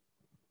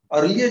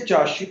earlier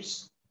charge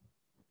sheets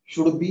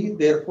should be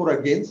therefore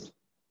against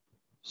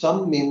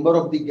some member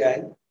of the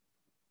gang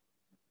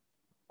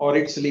or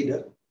its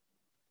leader.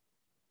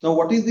 Now,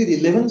 what is the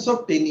relevance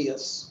of 10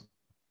 years?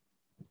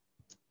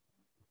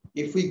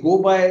 If we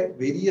go by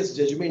various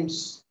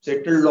judgments,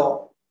 settled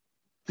law,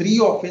 3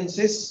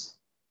 offenses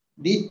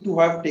need to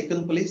have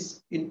taken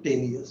place in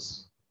 10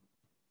 years.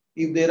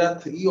 If there are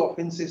 3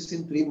 offenses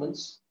in 3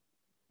 months,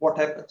 what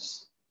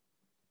happens?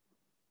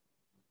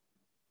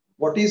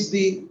 What is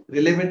the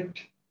relevant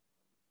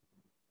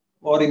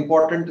or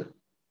important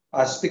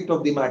aspect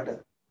of the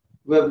matter?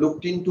 We have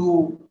looked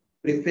into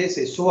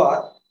preface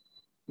SOR,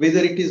 whether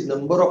it is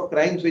number of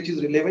crimes which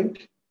is relevant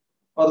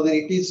or whether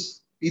it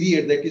is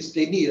period, that is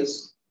 10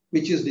 years,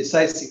 which is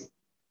decisive.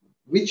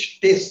 Which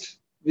test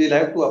we will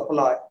have to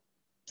apply?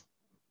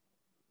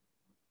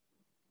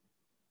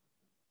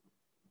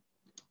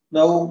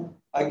 Now,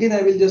 again,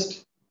 I will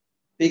just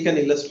take an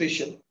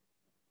illustration.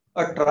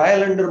 A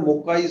trial under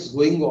MCOCA is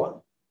going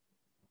on,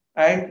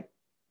 and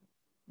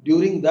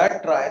during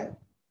that trial,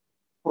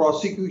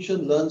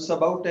 prosecution learns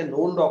about an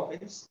old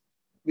offense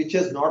which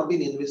has not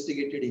been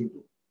investigated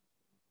into.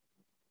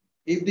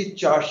 If the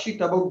charge sheet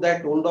about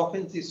that old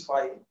offense is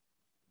filed,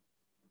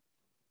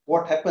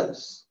 what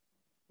happens?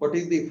 What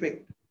is the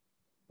effect?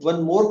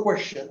 One more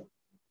question.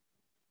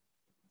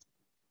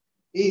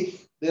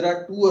 If there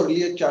are 2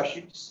 earlier charge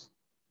sheets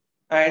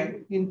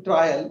and in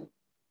trial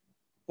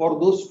for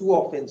those 2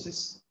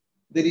 offenses,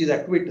 there is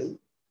acquittal,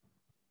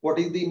 what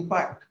is the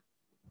impact?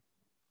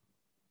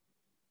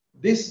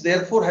 This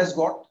therefore has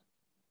got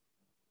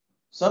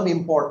some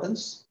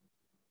importance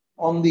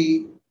on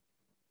the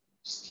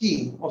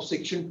scheme of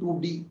section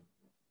 2D.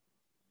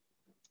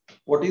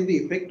 What is the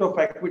effect of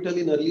acquittal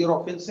in earlier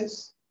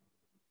offenses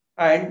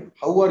and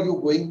how are you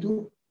going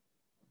to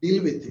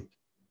deal with it?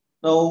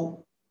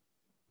 Now,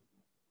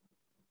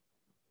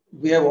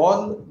 we have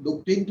all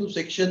looked into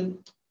section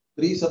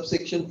 3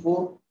 subsection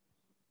 4.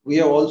 We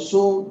have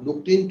also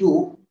looked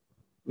into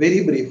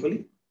very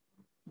briefly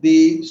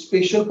the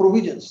special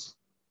provisions.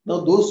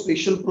 Now, those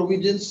special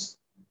provisions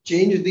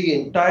change the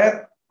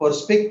entire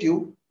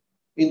perspective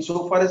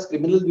insofar as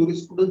criminal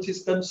jurisprudence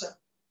is concerned.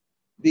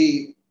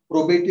 The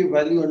probative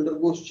value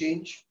undergoes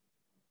change.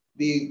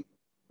 The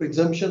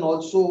presumption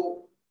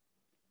also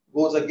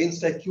goes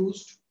against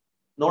accused.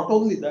 Not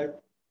only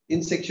that,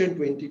 in section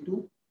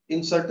 22,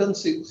 in certain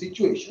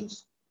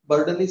situations,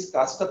 burden is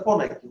cast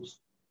upon accused.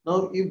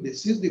 Now, if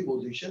this is the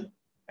position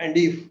and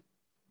if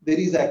there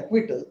is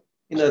acquittal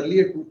in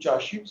earlier 2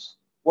 charge sheets,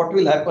 what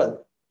will happen?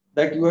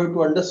 That you have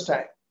to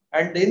understand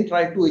and then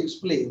try to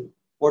explain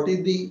what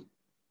is the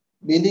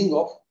meaning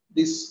of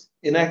this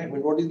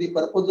enactment, what is the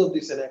purpose of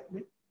this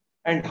enactment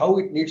and how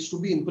it needs to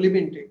be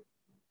implemented.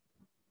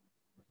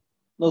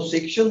 Now,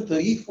 section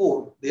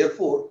 34,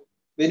 therefore,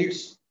 when it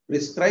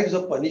prescribes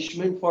a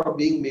punishment for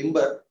being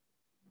member,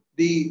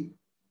 the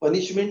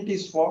punishment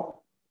is for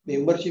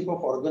membership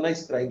of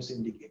organized crime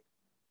syndicate.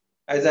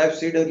 As I have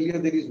said earlier,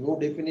 there is no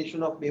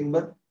definition of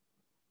member.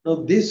 Now,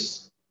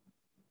 this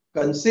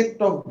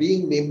concept of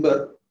being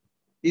member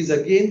is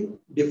again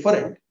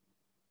different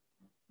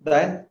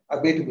than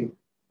abatement.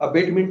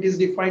 Abatement is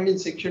defined in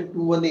section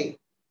 2(1)(a).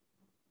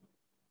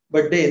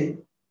 But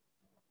then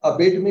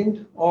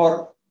abatement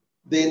or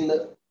then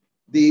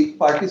the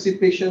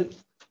participation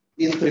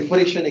in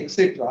preparation,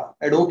 etc.,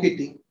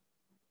 advocating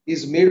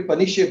is made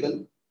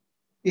punishable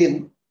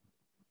in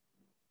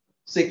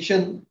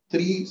section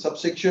 3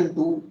 subsection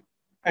 2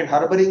 and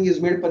harboring is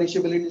made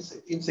punishable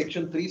in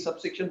section 3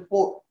 subsection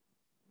 4.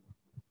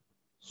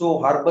 So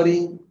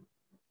harboring,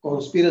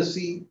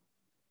 conspiracy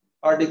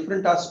are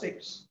different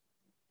aspects.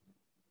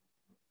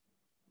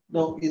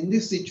 Now, in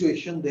this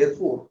situation,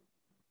 therefore,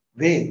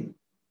 when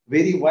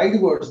very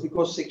wide words,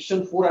 because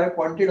section 4 I have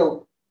pointed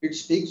out, it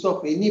speaks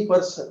of any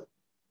person,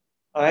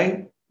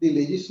 and the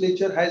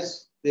legislature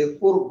has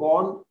therefore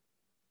gone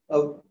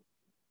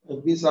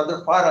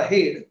rather far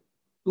ahead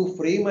to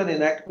frame an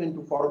enactment,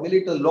 to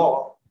formulate a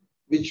law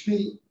which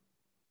will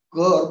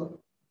curb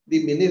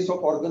the menace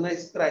of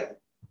organized crime.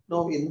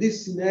 Now, in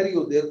this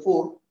scenario,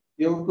 therefore,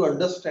 you have to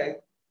understand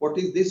what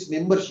is this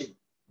membership.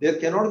 There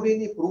cannot be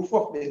any proof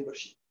of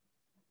membership.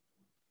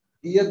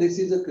 Here, this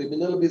is a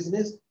criminal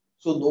business,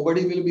 so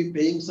nobody will be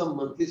paying some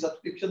monthly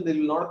subscription. There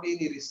will not be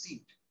any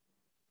receipt.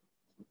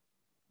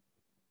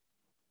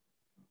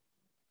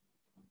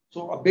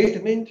 So,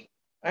 abatement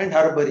and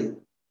harboring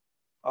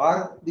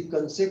are the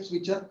concepts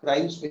which are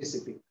crime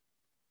specific.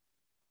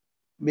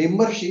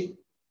 Membership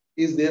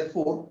is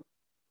therefore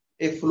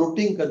a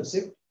floating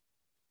concept.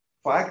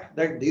 Fact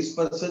that this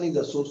person is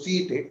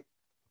associated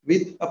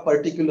with a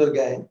particular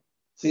gang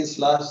since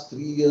last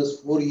 3 years,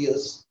 4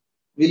 years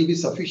will be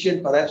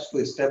sufficient perhaps to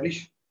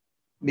establish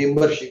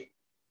membership.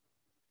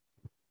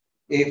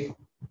 A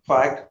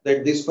fact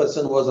that this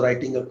person was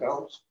writing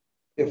accounts,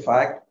 a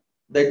fact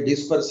that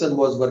this person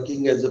was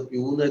working as a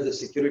peon, as a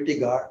security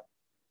guard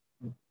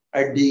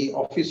at the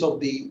office of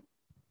the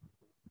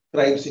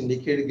crime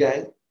syndicate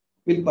gang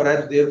will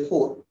perhaps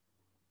therefore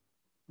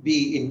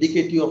be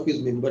indicative of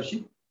his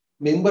membership.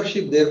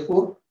 Membership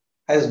therefore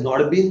has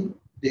not been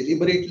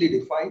deliberately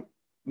defined.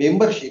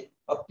 Membership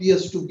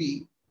appears to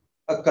be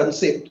a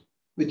concept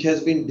which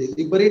has been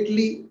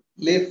deliberately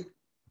left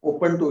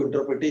open to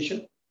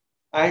interpretation,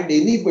 and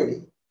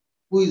anybody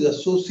who is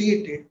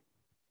associated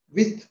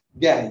with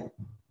gang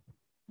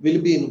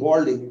will be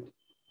involved in it.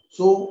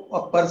 So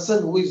a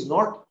person who is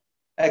not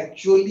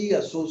actually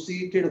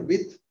associated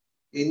with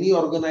any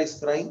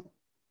organized crime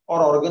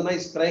or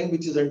organized crime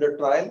which is under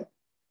trial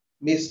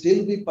may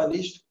still be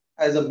punished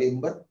as a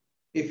member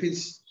if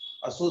his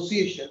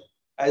association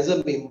as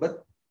a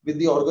member with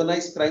the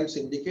organized crime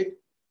syndicate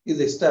is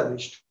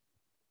established.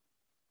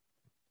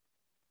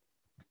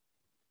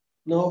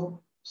 Now,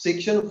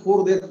 section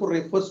 4 therefore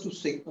refers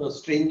to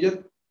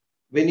stranger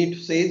when it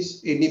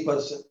says any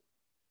person.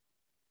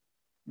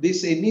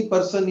 This any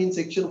person in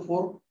section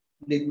 4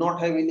 did not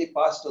have any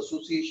past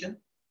association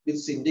with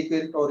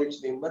syndicate or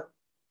its member.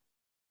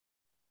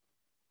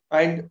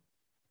 And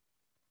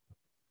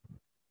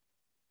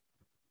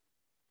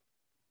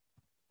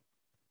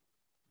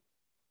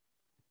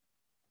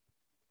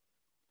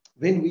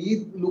when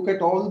we look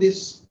at all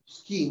this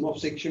scheme of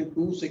section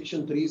 2,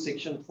 section 3,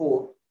 section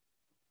 4,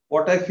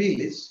 what I feel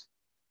is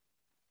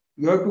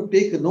you have to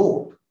take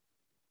note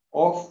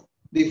of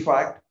the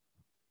fact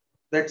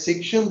that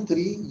section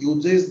 3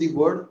 uses the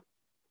word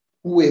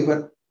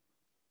whoever.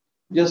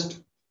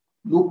 Just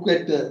look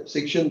at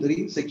section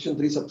 3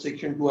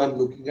 subsection 2 I am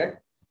looking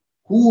at.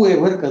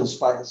 Whoever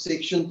conspires.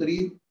 Section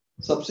 3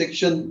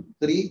 subsection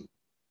 3,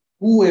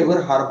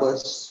 whoever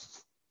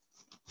harbors.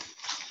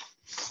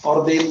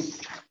 Or then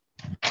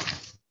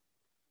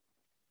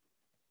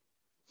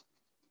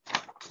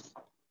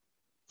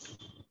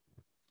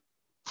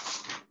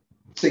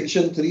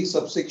section 3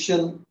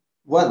 subsection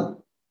 1,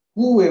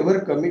 whoever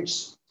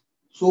commits.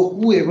 So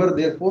whoever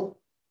therefore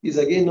is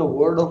again a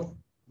word of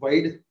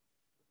wide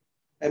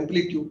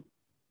amplitude.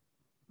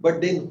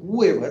 But then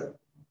whoever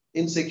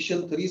in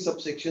section 3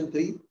 subsection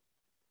 3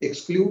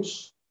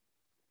 excludes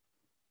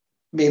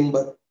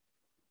member.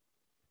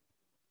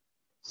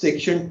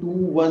 Section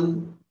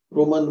 2(1)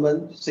 Roman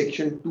 1,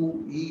 section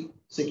 2(e),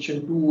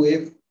 section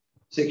 2(f),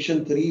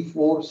 section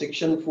 3(4),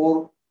 section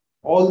 4,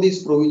 all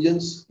these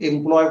provisions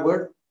employ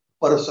word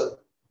person.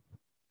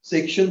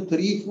 Section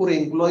 3(4)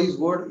 employs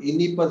word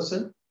any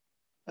person,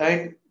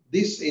 and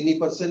this any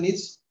person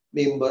is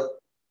member.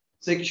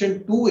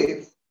 Section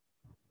 2(f)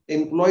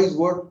 employs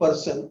word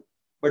person,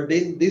 but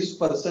then this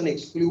person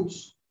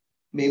excludes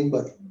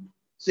member.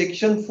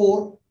 Section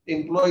 4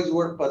 employs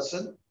word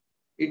person.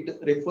 It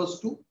refers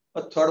to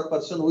a third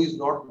person who is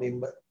not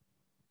member.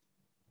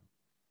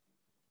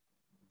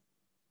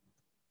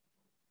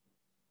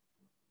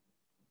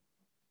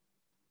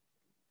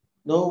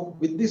 Now,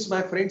 with this,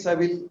 my friends, I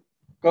will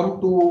come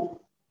to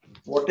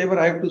whatever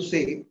I have to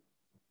say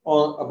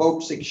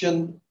about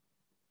section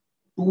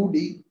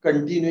 2D,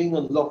 continuing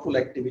unlawful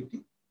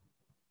activity.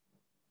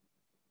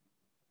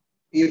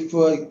 If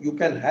you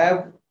can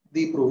have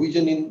the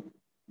provision in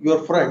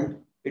your front,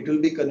 it will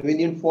be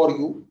convenient for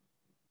you.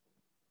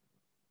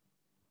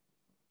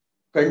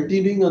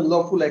 Continuing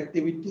unlawful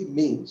activity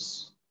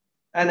means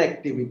an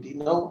activity.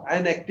 Now,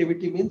 an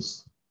activity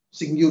means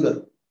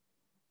singular.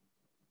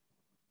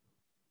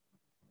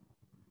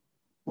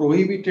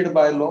 Prohibited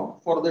by law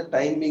for the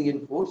time being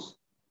in force,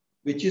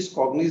 which is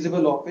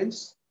cognizable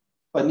offense,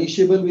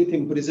 punishable with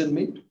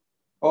imprisonment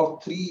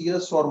of 3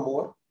 years or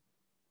more,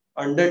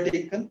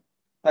 undertaken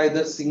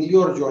either singly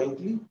or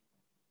jointly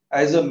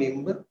as a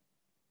member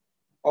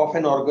of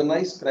an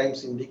organized crime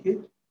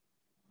syndicate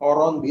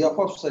or on behalf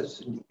of such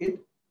syndicate,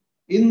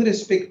 in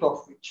respect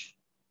of which.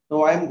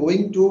 Now I am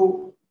going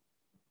to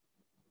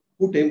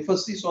put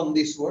emphasis on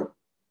this word,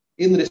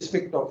 in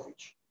respect of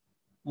which.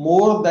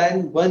 More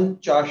than one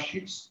charge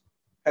sheets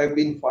have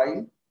been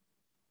filed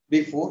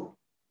before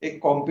a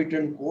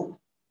competent court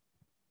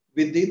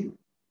within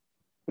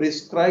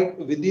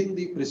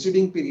the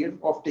preceding period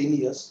of 10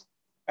 years,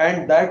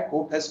 and that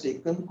court has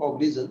taken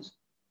cognizance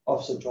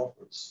of such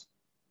offence.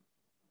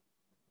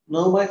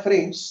 Now, my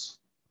friends,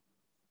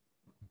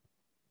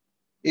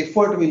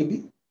 effort will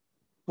be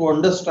to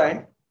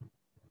understand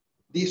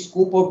the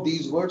scope of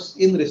these words,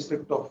 in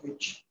respect of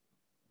which.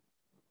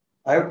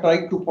 I have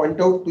tried to point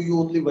out to you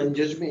only one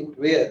judgment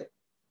where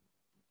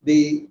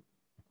the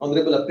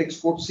Honorable Apex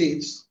Court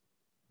says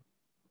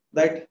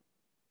that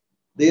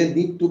there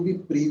need to be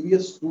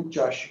previous 2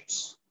 charge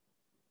sheets.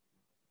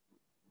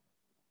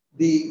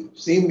 The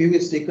same view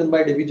is taken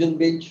by division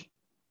bench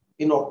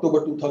in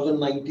October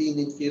 2019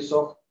 in case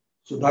of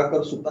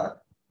Sudhakar Sutar.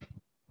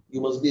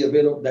 You must be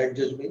aware of that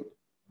judgment.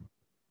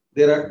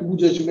 There are 2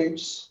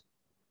 judgments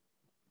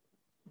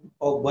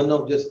of one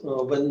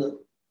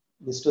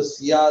Mr.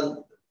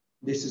 Sial.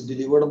 This is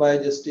delivered by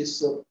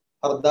Justice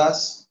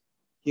Hardas.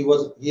 He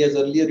has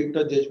earlier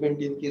written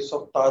judgment in case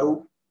of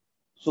Taru.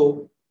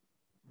 So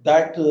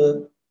that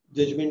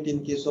judgment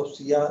in case of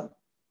Sial,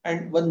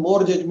 and one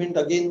more judgment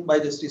again by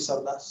Justice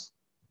Hardas.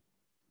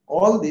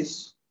 All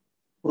this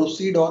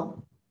proceed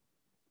on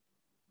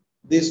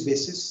this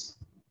basis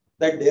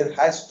that there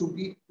has to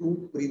be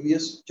two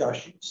previous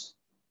charge sheets.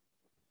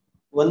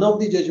 One of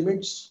the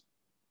judgments,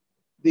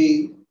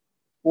 the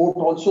court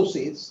also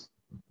says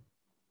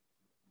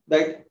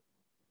that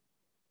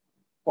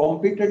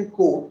competent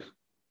court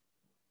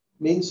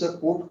means a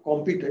court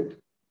competent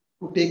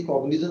to take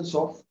cognizance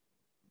of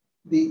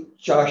the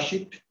charge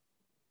sheet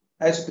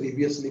as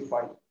previously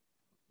filed.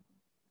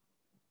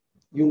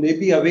 You may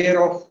be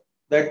aware of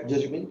that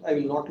judgment. I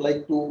will not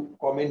like to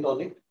comment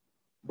on it,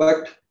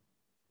 but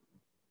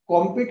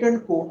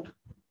competent court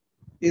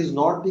is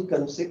not the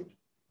concept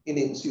in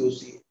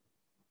MCOCA.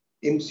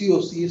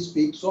 MCOCA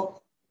speaks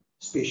of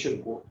special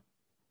court,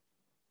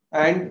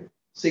 and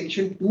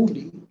section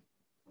 2D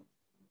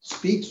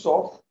speaks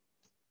of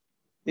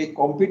a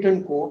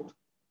competent court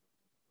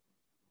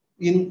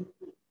in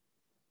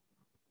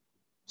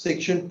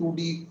section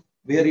 2D,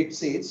 where it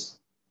says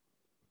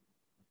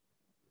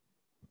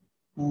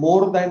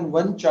more than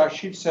one charge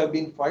sheets have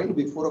been filed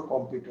before a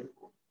competent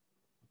court.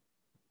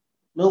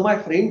 Now, my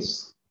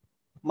friends,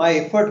 my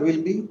effort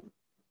will be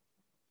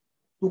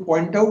to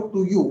point out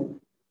to you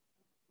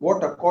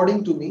what,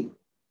 according to me,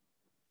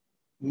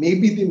 may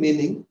be the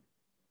meaning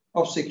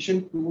of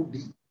section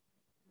 2D.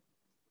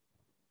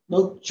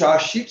 Now,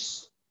 charge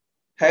sheets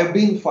have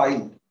been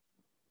filed.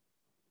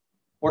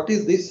 What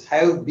is this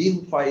have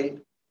been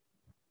filed?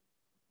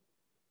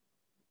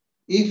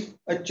 If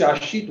a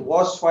charge sheet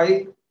was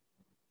filed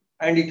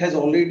and it has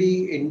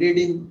already ended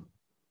in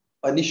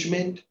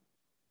punishment,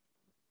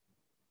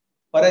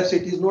 perhaps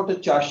it is not a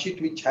charge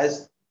sheet which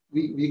has,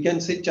 we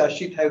can say charge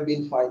sheet have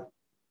been filed.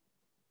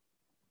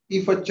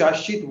 If a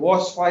charge sheet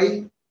was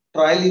filed,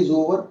 trial is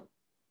over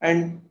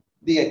and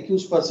the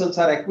accused persons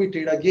are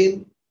acquitted,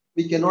 again,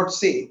 we cannot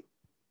say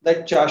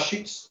that charge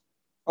sheets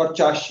or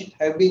charge sheet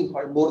have been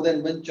filed, more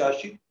than one charge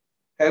sheet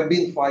have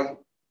been filed.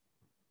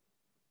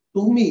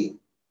 To me,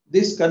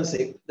 this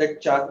concept,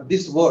 that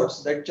these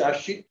words, that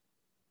charge sheet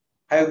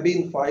have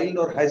been filed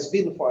or has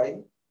been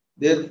filed,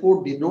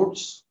 therefore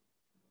denotes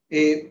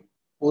a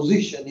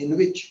position in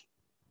which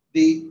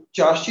the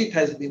charge sheet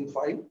has been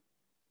filed,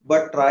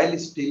 but trial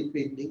is still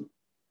pending.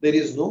 There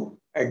is no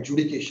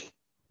adjudication.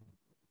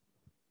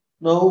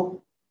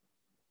 Now,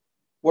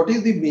 what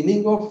is the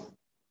meaning of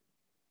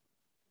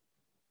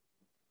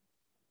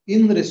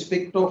in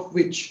respect of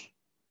which?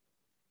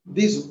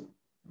 These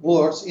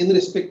words, in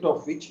respect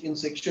of which, in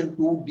section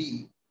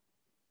 2D,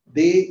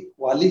 they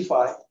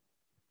qualify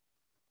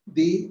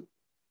the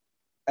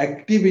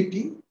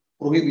activity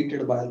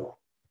prohibited by law.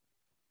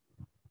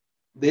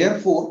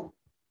 Therefore,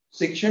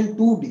 section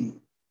 2D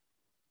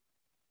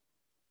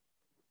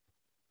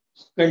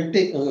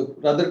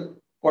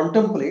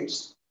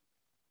contemplates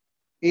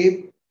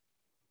a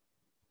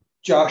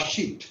charge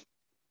sheet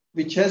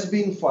which has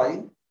been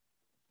filed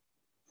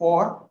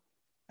for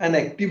an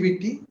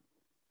activity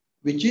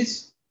which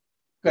is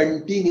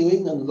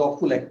continuing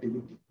unlawful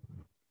activity.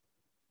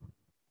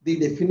 The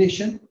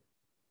definition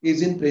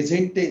is in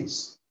present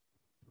tense.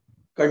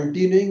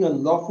 Continuing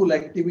unlawful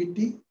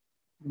activity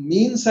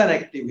means an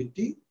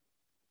activity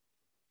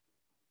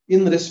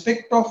in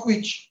respect of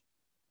which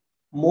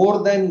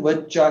more than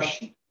one charge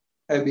sheet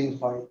have been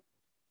filed.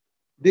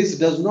 This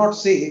does not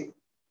say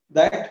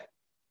that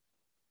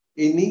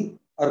any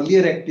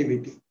earlier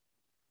activity.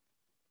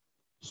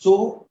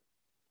 So,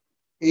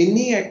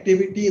 any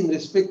activity in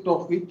respect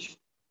of which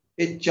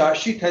a charge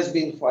sheet has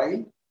been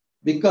filed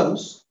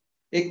becomes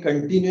a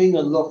continuing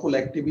unlawful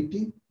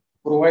activity,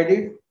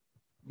 provided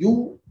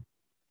you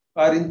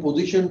are in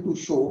position to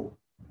show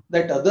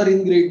that other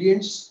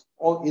ingredients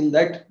or in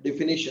that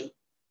definition,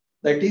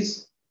 that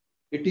is,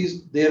 it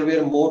is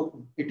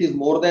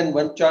more than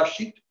one charge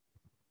sheet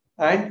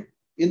and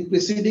in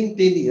preceding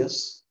 10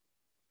 years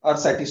are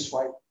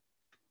satisfied.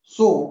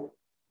 So,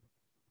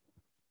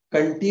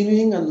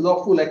 continuing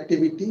unlawful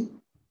activity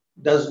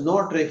does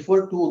not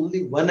refer to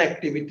only one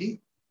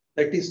activity,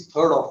 that is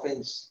third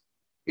offense.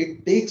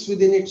 It takes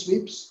within its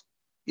sweeps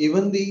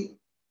even the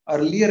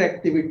earlier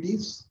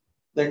activities,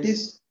 that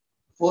is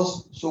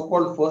first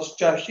so-called first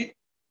charge sheet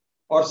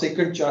or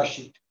second charge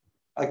sheet.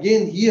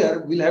 Again, here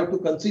we'll have to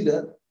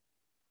consider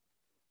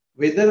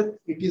whether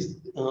it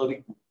is,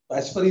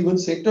 as per even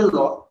settled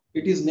law,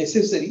 it is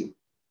necessary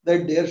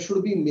that there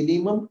should be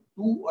minimum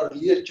 2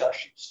 earlier charge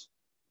sheets.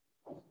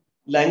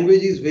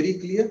 Language is very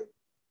clear,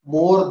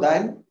 more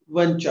than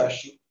one charge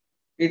sheet.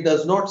 It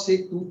does not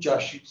say 2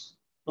 charge sheets.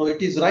 Now,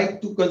 it is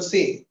right to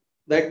say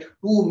that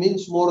 2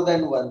 means more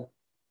than one,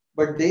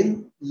 but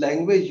then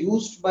language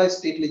used by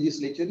state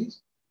legislature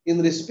is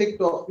in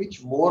respect of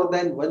which more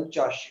than one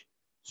charge sheet.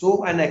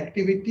 So, an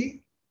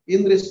activity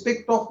in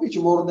respect of which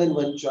more than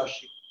one charge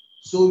sheet.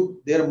 So,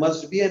 there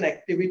must be an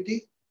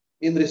activity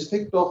in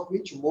respect of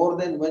which more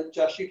than one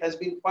charge sheet has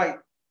been filed.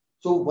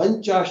 So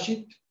one charge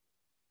sheet,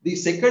 the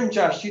second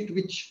charge sheet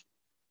which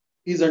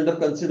is under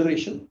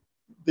consideration,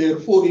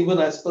 therefore even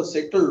as per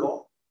settled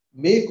law,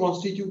 may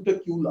constitute a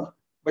QLA,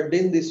 but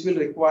then this will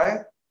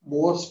require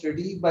more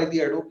study by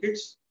the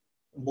advocates,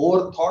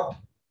 more thought,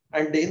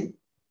 and then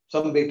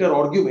some better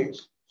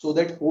arguments so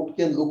that court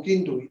can look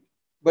into it.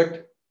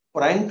 But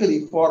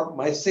frankly, for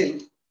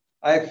myself,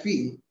 I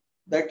feel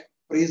that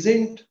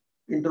present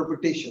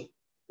interpretation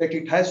that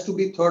it has to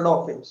be third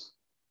offense.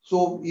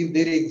 So if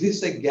there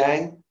exists a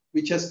gang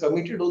which has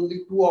committed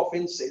only 2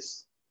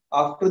 offenses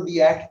after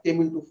the act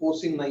came into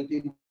force in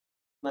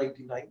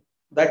 1999,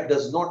 that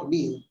does not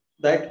mean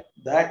that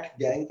that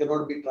gang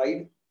cannot be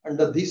tried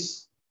under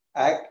this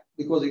act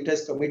because it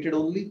has committed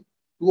only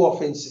 2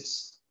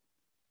 offenses.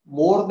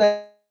 More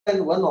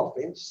than one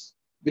offense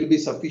will be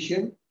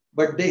sufficient,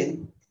 but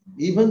then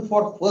even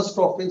for first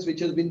offense which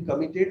has been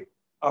committed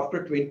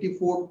after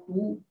 24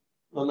 to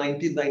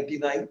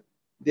 1999,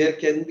 there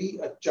can be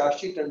a charge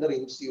sheet under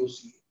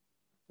MCOCA.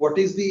 What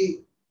is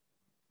the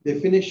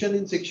definition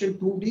in section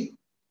 2D?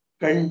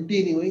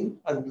 Continuing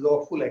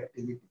unlawful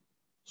activity.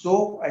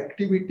 So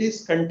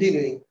activities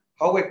continuing.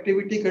 How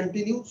activity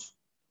continues?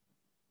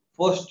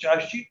 First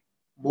charge sheet,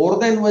 more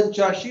than one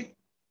charge sheet,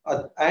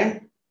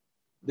 and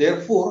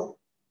therefore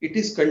it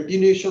is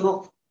continuation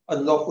of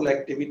unlawful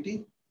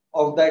activity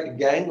of that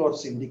gang or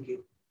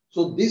syndicate.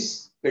 So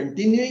this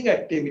continuing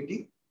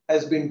activity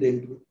has been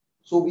dealt with.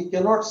 So we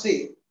cannot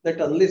say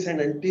that unless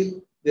and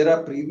until there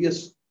are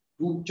previous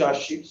 2 charge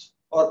sheets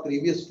or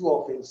previous 2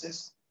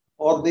 offenses,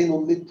 or then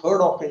only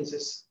third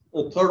offense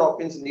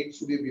needs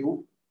to be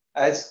viewed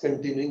as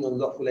continuing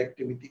unlawful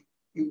activity.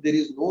 If there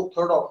is no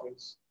third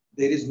offense,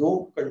 there is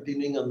no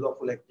continuing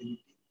unlawful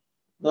activity.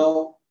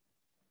 Now,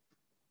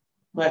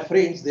 my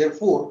friends,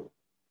 therefore,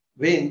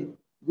 when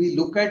we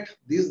look at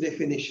this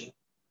definition,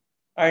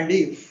 and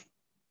if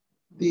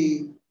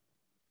the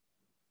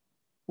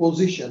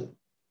position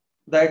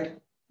that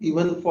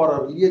even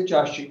for earlier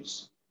charge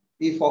sheets,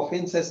 if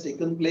offense has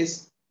taken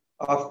place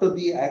after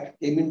the act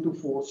came into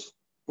force,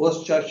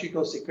 first charge sheet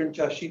or second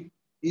charge sheet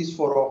is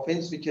for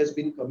offense which has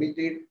been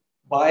committed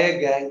by a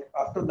gang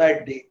after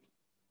that date.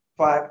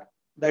 Fact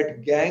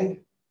that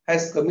gang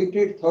has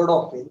committed third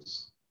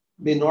offense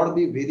may not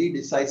be very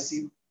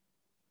decisive.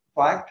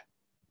 Fact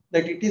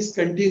that it is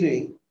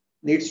continuing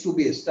needs to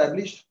be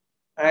established,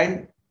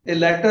 and a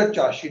latter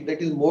charge sheet,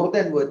 that is more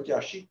than one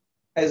charge sheet,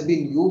 has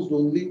been used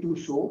only to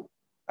show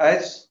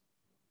as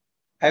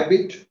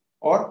habit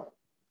or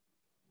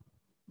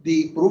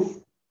the proof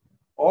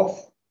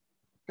of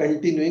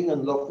continuing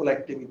unlawful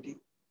activity.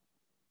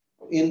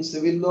 In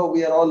civil law,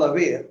 we are all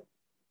aware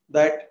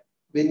that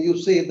when you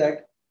say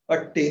that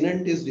a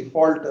tenant is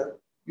defaulter,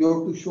 you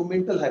have to show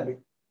mental habit.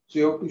 So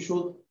you have to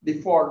show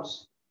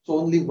defaults. So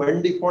only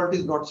one default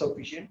is not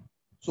sufficient.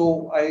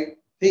 So I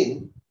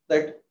think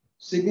that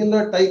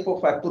similar type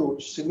of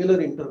approach, similar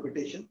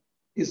interpretation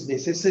is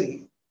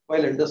necessary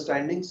while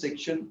understanding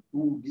section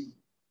 2D.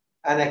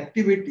 An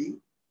activity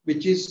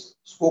which is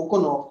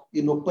spoken of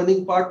in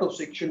opening part of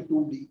section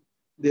 2D,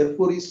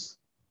 therefore is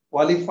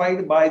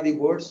qualified by the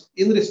words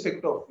in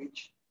respect of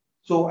which.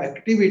 So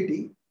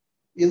activity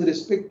in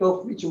respect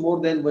of which more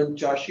than one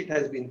charge sheet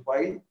has been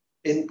filed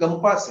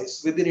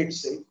encompasses within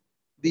itself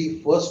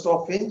the first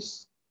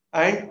offense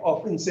and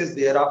offenses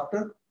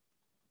thereafter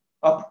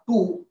up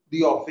to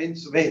the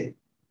offense when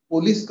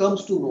police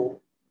comes to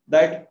know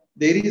that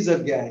there is a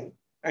gang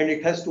and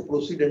it has to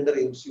proceed under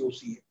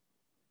MCOCA.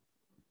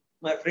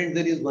 My friend,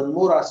 there is one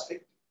more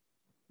aspect.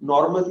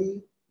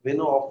 Normally, when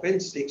an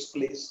offense takes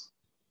place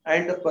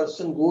and a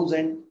person goes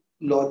and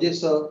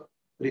lodges a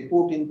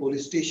report in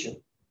police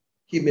station,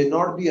 he may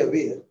not be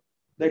aware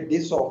that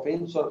this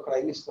offense or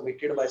crime is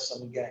committed by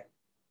some gang.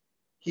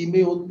 He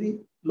may only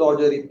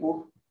lodge a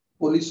report.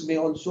 Police may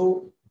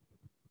also,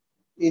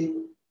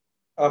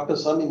 after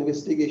some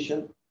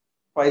investigation,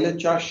 file a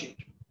charge sheet.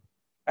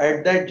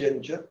 At that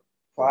juncture,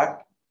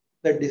 fact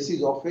that this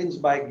is offense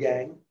by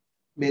gang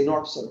may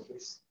not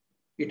surface.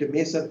 It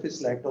may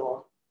surface later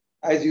on.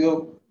 As you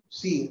have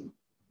seen,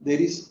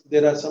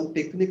 there are some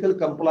technical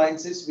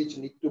compliances which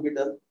need to be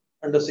done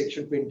under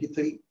section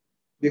 23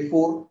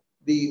 before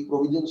the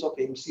provisions of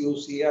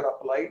MCOCA are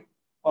applied,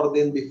 or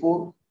then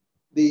before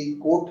the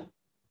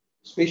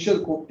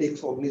special court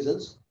takes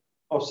cognizance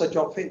of such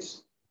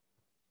offense.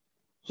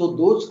 So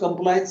those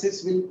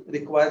compliances will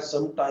require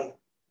some time,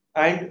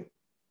 and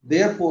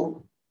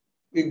therefore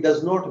it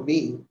does not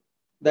mean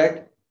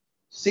that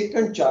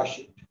second charge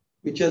sheet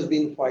which has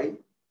been filed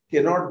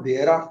cannot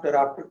thereafter,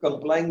 after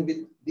complying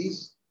with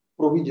these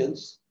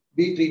provisions,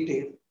 be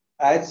treated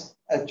as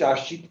a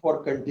charge sheet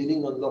for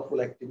continuing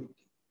unlawful activity.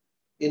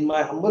 In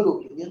my humble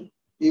opinion,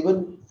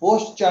 even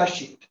first charge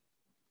sheet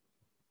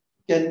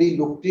can be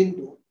looked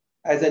into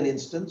as an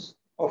instance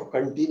of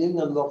continuing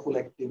unlawful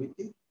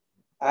activity,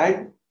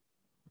 and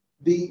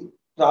the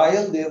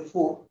trial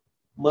therefore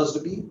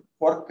must be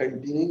for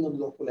continuing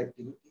unlawful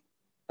activity.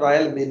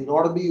 Trial may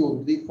not be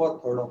only for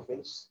third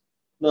offense.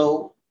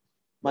 Now,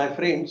 my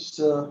friends,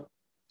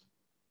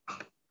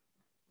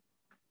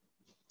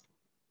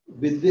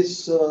 with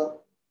this, I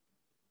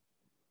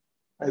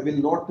will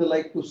not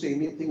like to say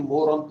anything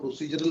more on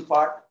procedural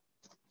part,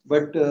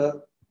 but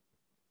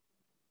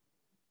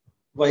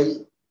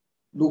while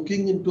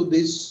looking into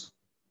this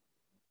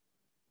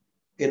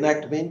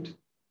enactment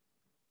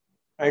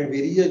and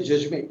various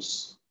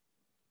judgments,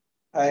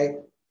 I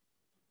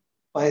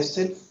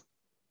myself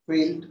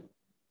felt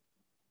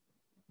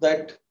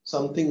that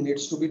something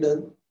needs to be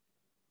done.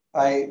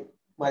 I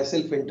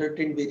myself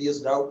entertained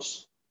various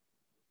doubts,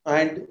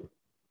 and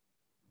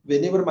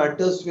whenever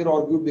matters were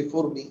argued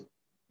before me,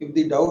 if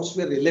the doubts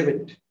were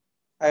relevant,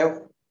 I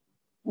have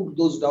put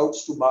those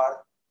doubts to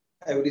bar.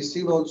 I have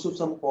received also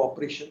some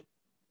cooperation,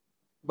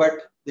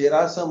 but there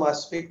are some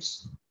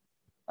aspects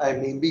I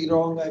may be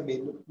wrong, I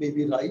may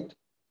be right,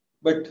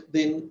 but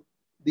then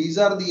these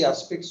are the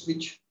aspects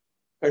which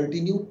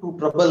continue to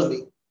trouble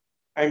me.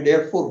 And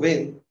therefore,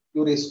 when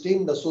your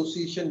esteemed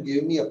association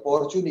gave me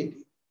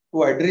opportunity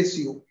to address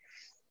you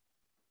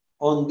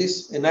on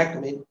this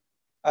enactment,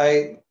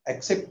 I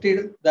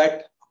accepted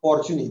that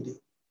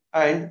opportunity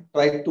and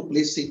tried to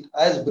place it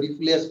as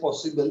briefly as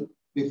possible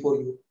before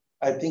you.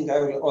 I think I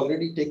have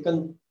already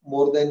taken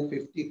more than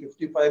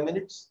 50-55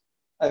 minutes.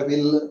 I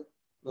will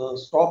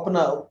stop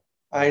now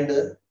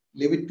and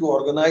leave it to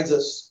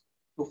organizers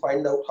to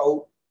find out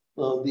how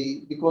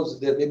because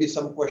there may be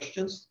some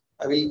questions.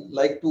 I will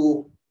like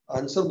to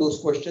answer those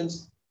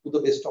questions to the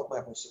best of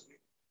my possibility.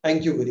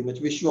 Thank you very much.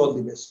 Wish you all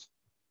the best.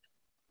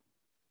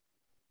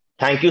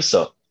 Thank you,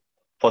 sir,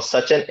 for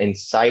such an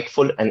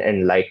insightful and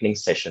enlightening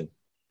session.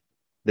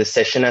 This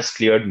session has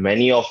cleared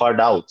many of our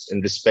doubts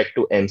in respect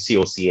to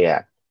MCOCA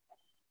Act.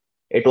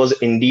 It was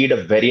indeed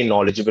a very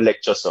knowledgeable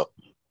lecture, sir.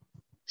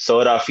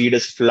 Sir, our feed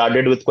is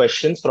flooded with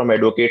questions from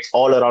advocates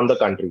all around the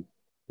country.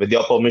 With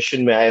your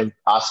permission, may I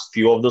ask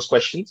few of those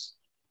questions?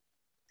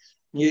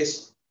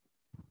 Yes.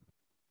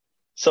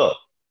 Sir,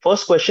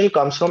 first question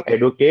comes from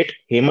advocate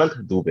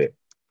Hemant Dubey.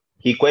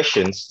 He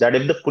questions that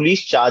if the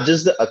police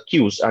charges the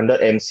accused under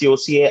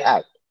MCOCA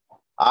Act,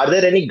 are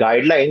there any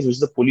guidelines which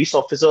the police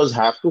officers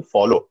have to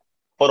follow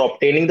for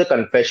obtaining the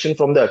confession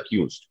from the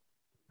accused?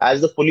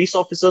 As the police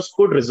officers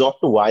could resort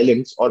to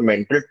violence or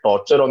mental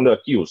torture on the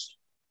accused.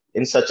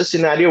 In such a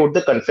scenario, would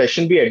the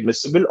confession be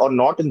admissible or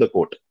not in the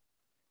court?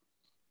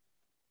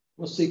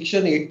 Well,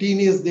 Section 18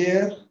 is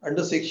there.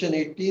 Under Section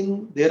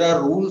 18, there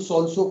are rules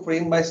also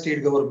framed by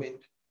state government.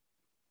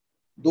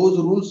 Those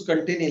rules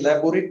contain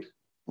elaborate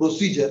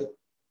procedure.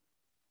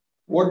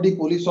 What the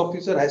police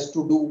officer has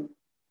to do.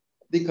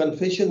 The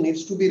confession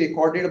needs to be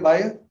recorded by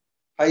a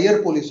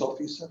higher police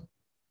officer.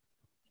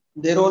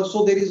 There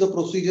is a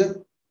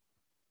procedure.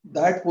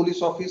 That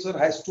police officer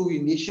has to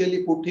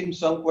initially put him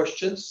some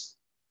questions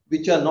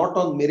which are not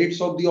on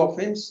merits of the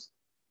offense,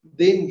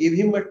 then give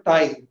him a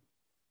time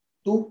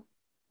to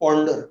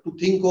ponder, to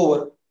think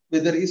over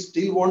whether he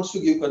still wants to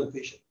give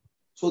confession.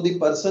 So the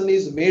person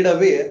is made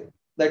aware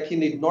that he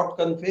need not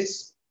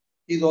confess.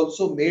 He is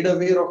also made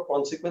aware of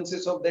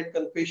consequences of that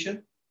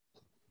confession.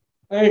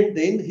 And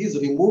then he is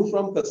removed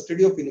from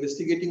custody of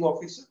investigating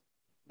officer,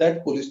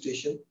 that police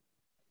station.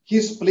 He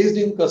is placed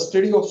in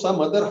custody of some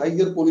other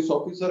higher police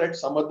officer at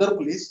some other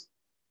place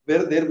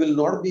where there will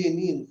not be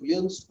any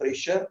influence,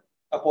 pressure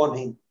upon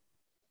him.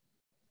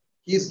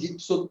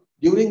 So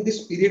during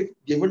this period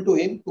given to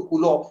him to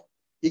cool off,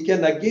 he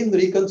can again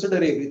reconsider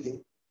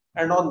everything.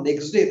 And on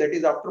next day, that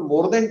is after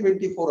more than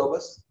 24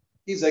 hours,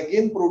 he is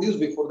again produced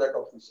before that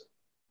officer.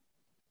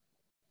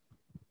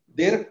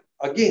 There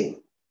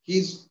again,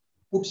 he's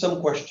put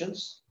some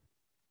questions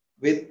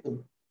with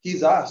him.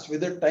 He's asked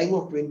whether time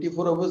of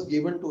 24 hours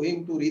given to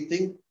him to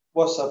rethink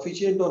was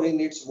sufficient or he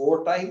needs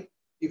more time.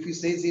 If he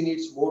says he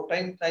needs more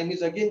time, time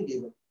is again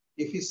given.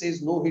 If he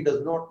says no, he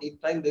does not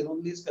need time, then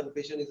only his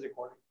confession is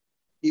recorded.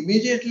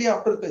 Immediately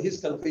after his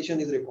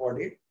confession is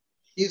recorded,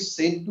 he is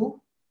sent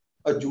to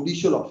a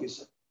judicial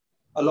officer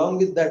along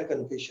with that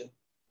confession.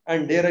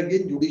 And there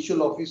again,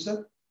 judicial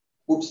officer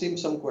puts him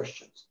some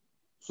questions.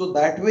 So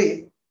that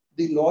way,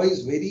 the law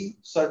is very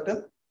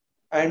certain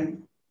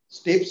and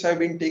steps have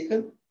been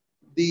taken.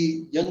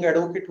 The young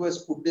advocate who has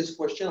put this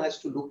question has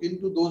to look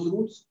into those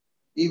rules.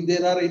 If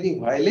there are any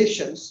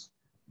violations,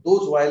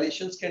 those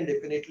violations can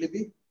definitely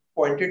be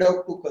pointed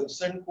out to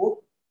concerned court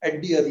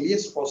at the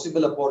earliest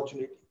possible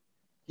opportunity.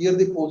 Here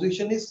the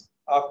position is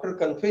after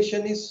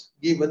confession is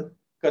given,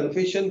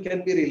 confession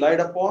can be relied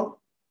upon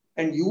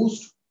and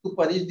used to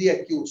punish the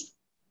accused.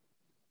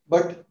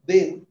 But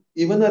then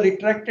even a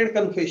retracted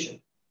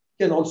confession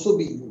can also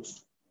be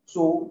used.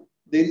 So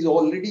there is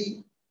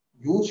already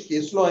huge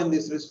case law in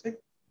this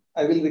respect.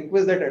 I will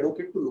request that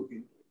advocate to look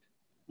into it.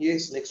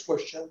 Yes, next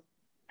question.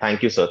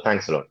 Thank you, sir.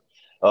 Thanks a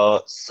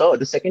lot. Sir,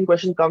 the second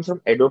question comes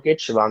from Advocate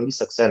Shivangi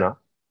Saxena.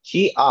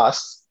 She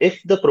asks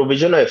if the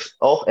provision of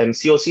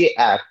MCOCA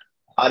Act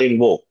are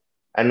invoked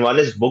and one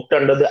is booked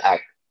under the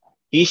Act,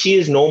 she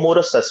is no more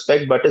a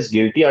suspect but is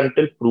guilty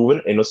until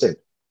proven innocent.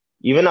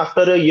 Even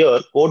after a year,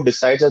 court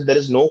decides that there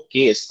is no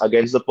case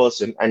against the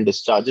person and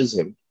discharges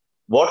him.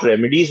 What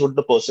remedies would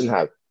the person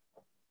have?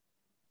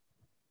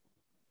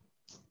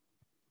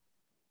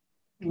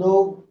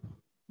 No,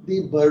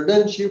 the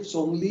burden shifts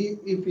only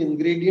if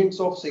ingredients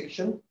of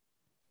section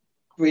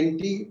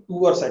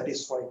 22 are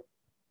satisfied.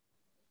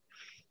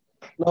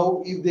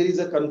 Now, if there is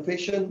a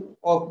confession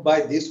of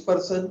by this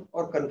person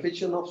or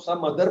confession of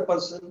some other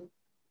person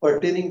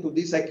pertaining to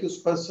this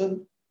accused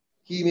person,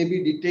 he may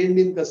be detained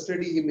in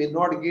custody. He may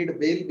not get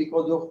bail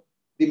because of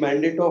the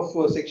mandate of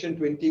section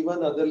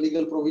 21, other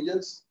legal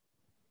provisions.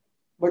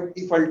 But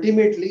if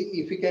ultimately,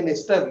 if he can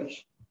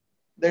establish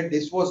that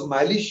this was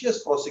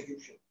malicious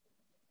prosecution,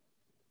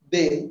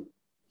 then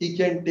he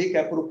can take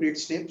appropriate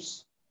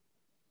steps.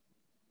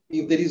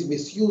 If there is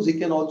misuse, he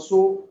can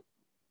also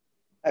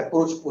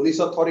approach police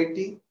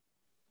authority.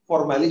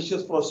 For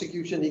malicious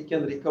prosecution, he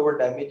can recover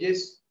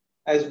damages.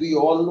 As we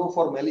all know,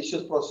 for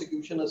malicious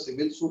prosecution, a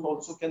civil suit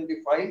also can be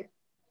filed,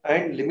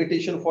 and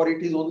limitation for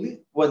it is only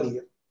 1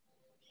 year.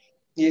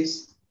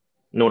 Yes.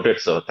 Noted,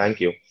 sir.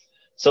 Thank you.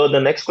 So the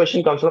next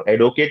question comes from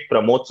Advocate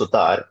Pramod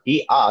Sutar.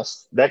 He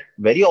asked that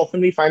very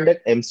often we find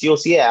that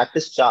MCOCA Act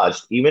is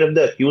charged even if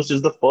the accused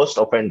is the first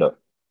offender,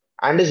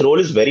 and his role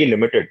is very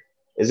limited.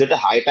 Is it a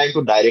high time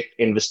to direct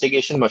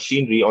investigation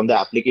machinery on the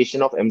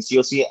application of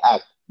MCOCA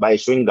Act by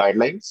issuing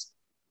guidelines?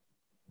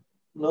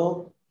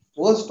 Now,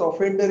 first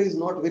offender is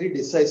not very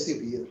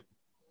decisive here.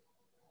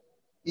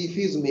 If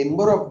he is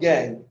member of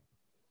gang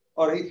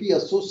or if he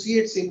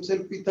associates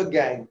himself with a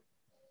gang,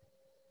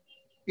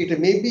 it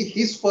may be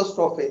his first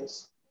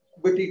offense,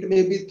 but it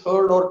may be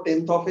third or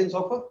 10th offense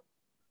of a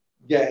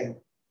gang.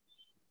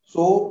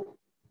 So,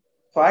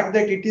 fact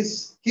that it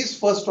is his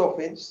first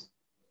offense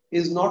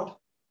is not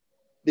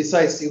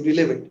decisive,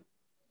 relevant.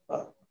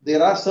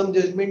 There are some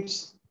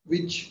judgments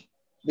which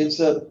means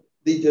the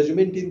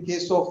judgment in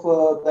case of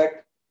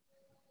that,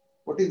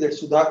 what is that,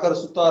 Sudhakar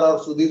Sutar or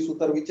Sudhir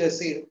Sutar, which I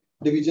said,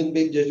 division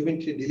bench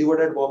judgment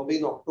delivered at Bombay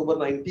in October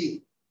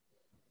 19.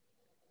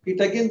 It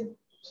again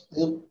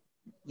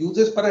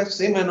uses perhaps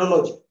same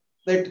analogy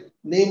that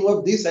name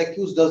of this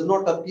accused does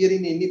not appear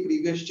in any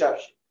previous charge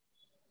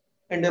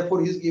and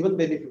therefore he is given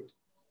benefit.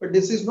 But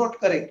this is not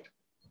correct.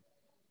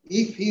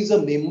 If he is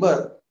a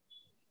member,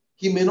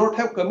 he may not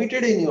have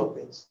committed any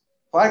offense.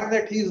 Fact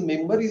that he is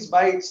member is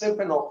by itself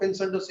an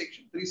offense under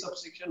section 3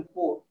 subsection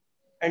 4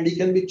 and he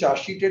can be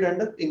charge sheeted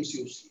under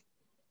MCOC.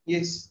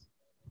 Yes.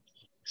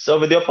 Sir,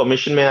 with your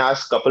permission, may I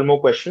ask a couple more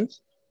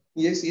questions?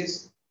 Yes,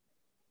 yes.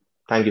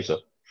 Thank you, sir.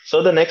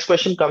 So the next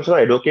question comes from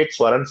Advocate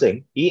Swaran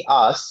Singh. He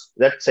asks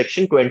that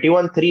section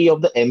 21(3)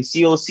 of the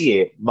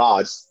MCOCA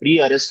bars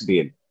pre-arrest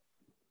bail.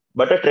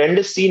 But a trend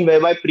is seen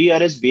whereby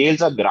pre-arrest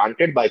bails are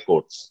granted by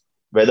courts,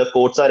 whether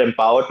courts are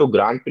empowered to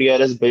grant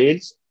pre-arrest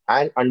bails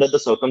and under the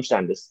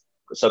circumstances.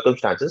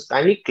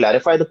 Kindly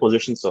clarify the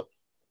position, sir.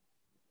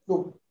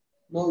 So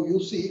now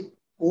you see,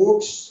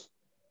 courts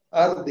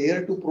are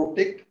there to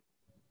protect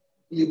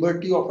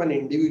liberty of an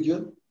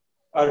individual.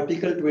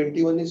 Article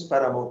 21 is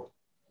paramount.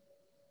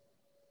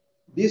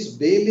 This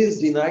bail is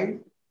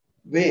denied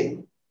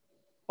when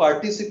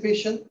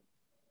participation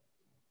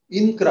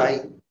in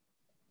crime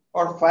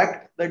or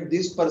fact that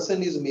this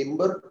person is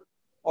member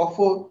of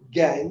a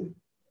gang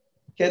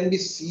can be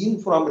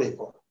seen from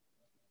record.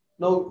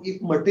 Now,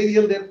 if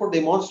material therefore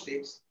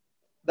demonstrates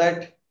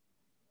that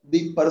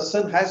the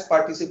person has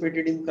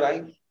participated in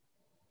crime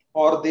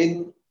or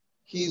then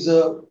he is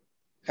a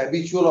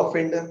habitual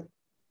offender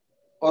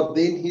or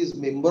then he is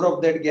member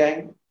of that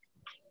gang,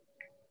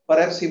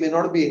 perhaps he may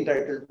not be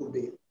entitled to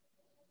bail.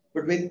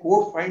 But when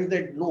court finds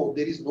that no,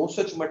 there is no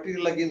such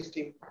material against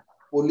him,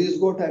 police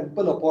got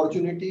ample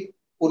opportunity,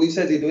 police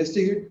has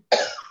investigated,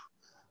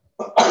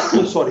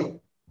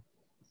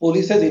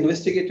 police has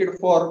investigated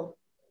for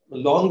a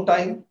long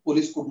time,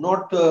 police could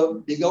not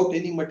dig out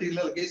any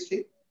material against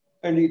him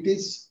and it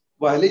is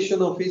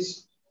violation of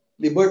his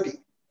liberty.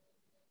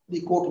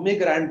 The court may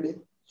grant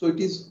bail. So it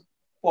is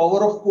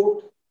power of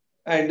court,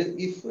 and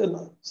if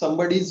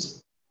somebody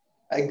is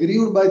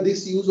aggrieved by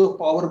this use of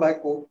power by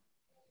court,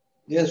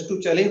 he has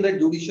to challenge that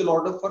judicial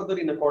order further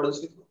in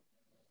accordance with law.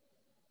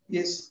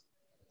 Yes.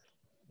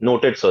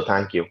 Noted, sir.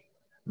 Thank you.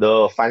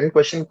 The final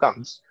question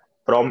comes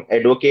from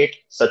Advocate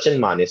Sachin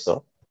Mane, sir.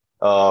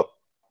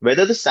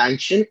 Whether the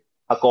sanction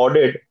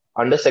accorded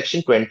under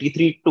section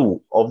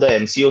 23(2) of the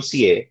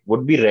MCOCA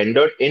would be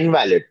rendered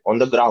invalid on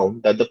the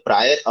ground that the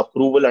prior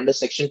approval under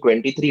section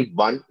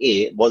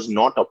 23(1)(a) was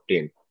not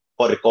obtained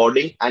for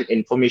recording and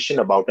information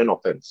about an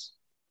offense.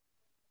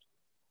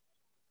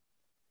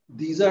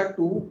 These are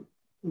two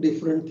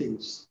different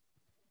things.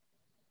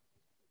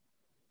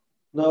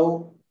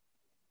 Now,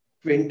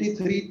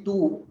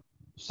 23(2)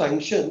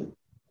 sanction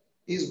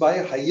is by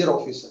a higher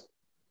officer.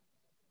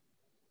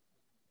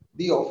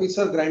 The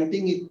officer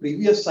granting a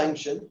previous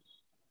sanction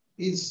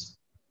is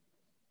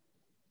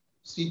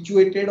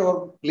situated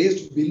or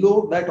placed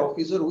below that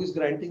officer who is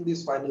granting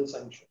this final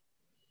sanction.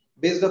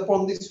 Based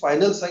upon this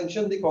final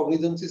sanction, the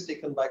cognizance is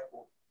taken by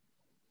court.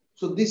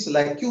 So this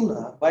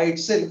lacuna by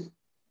itself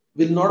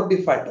will not be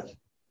fatal.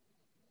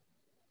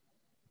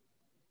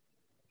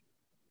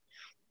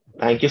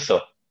 Thank you,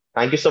 sir.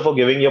 Thank you, sir, for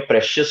giving your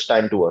precious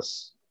time to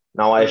us.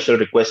 Now I shall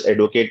request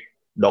Advocate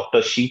Dr.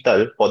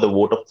 Sheetal for the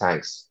vote of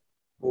thanks.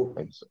 Okay.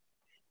 Thank you, sir.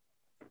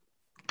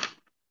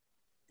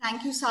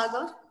 Thank you,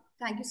 Sagar.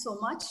 Thank you so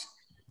much.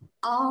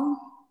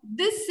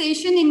 This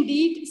session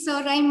indeed,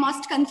 sir, I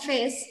must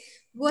confess,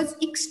 was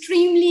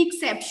extremely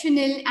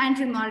exceptional and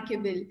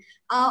remarkable.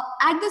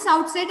 At this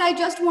outset, I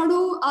just want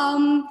to,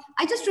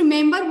 I just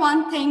remember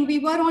one thing. We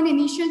were on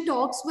initial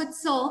talks with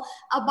sir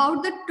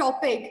about the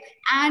topic,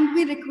 and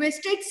we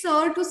requested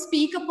sir to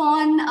speak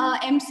upon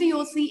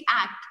MCOC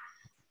Act.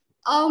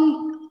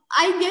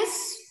 I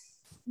guess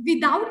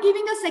without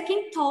giving a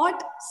second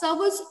thought, sir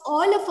was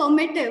all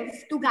affirmative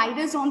to guide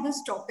us on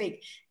this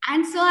topic.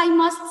 And sir, I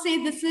must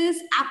say this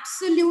is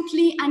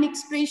absolutely an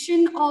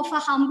expression of a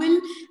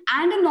humble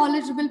and a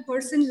knowledgeable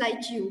person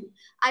like you.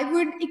 I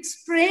would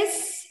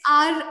express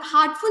our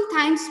heartfelt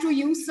thanks to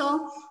you, sir.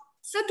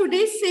 So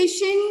today's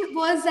session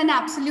was an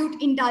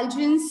absolute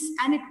indulgence,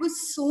 and it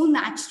was so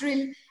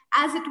natural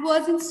as it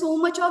was in so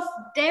much of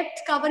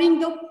depth covering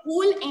the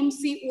whole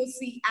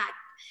MCOC Act.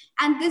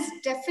 And this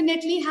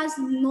definitely has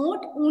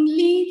not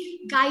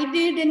only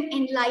guided and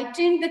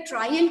enlightened the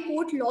trial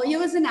court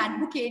lawyers and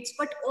advocates,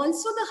 but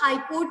also the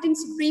High Court and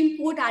Supreme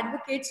Court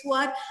advocates who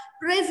are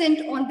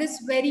present on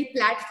this very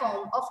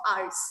platform of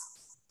ours.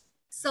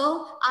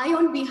 So I,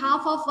 on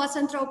behalf of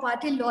Vasantrao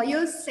Patil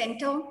Lawyers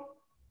Center,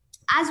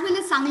 as well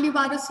as Sangli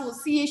Bar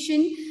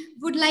Association,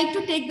 would like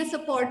to take this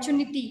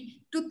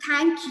opportunity to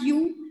thank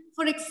you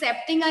for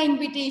accepting our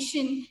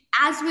invitation,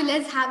 as well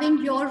as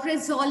having your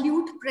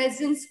resolute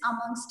presence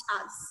amongst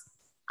us.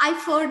 I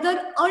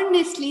further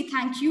earnestly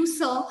thank you,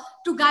 sir,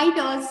 to guide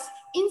us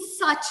in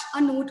such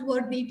a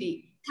noteworthy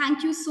way.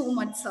 Thank you so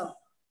much, sir.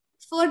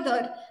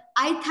 Further,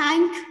 I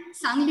thank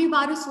Sangli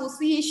Bar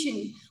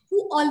Association,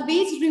 who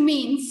always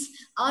remains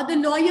the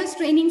Lawyers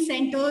Training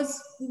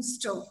Center's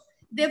booster.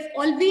 They've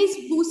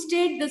always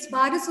boosted, this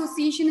Bar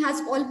Association has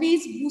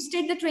always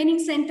boosted the training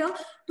center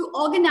to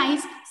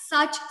organize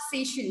such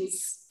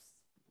sessions.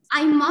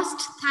 I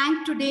must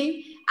thank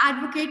today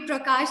Advocate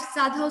Prakash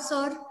Sadhav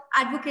sir,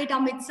 Advocate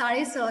Amit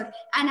Sare sir,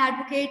 and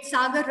Advocate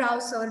Sagar Rao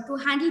sir to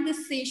handle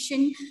this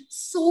session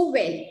so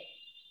well.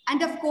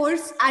 And of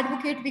course,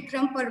 Advocate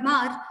Vikram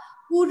Parmar,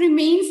 who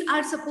remains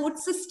our support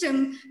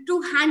system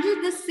to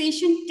handle this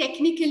session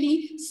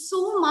technically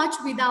so much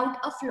without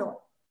a flaw.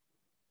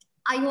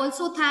 I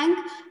also thank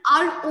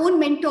our own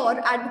mentor,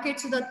 Advocate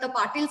Sudatta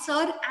Patil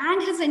sir,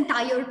 and his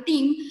entire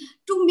team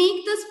to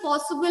make this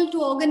possible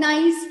to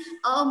organize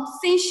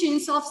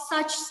sessions of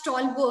such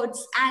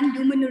stalwarts and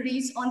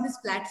luminaries on this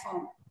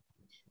platform.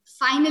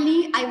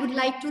 Finally, I would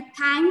like to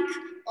thank,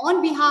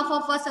 on behalf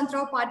of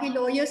Vasantrao Patil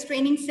Lawyers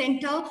Training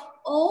Center,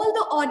 all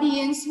the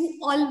audience who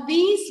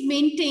always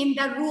maintain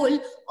the role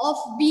of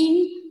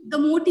being the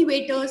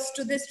motivators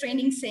to this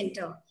training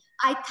center.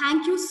 I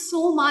thank you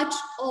so much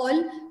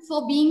all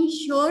for being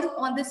here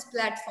on this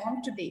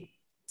platform today.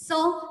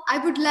 So I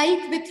would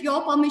like, with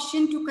your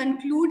permission, to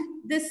conclude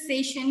this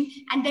session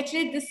and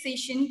declare this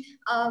session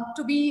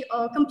to be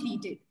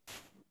completed.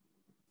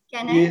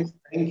 Can I? Yes,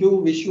 thank you.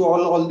 Wish you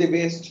all the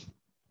best.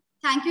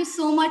 Thank you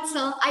so much,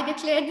 sir. I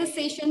declare this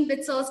session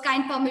with sir's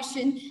kind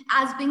permission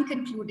as being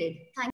concluded. Thank you.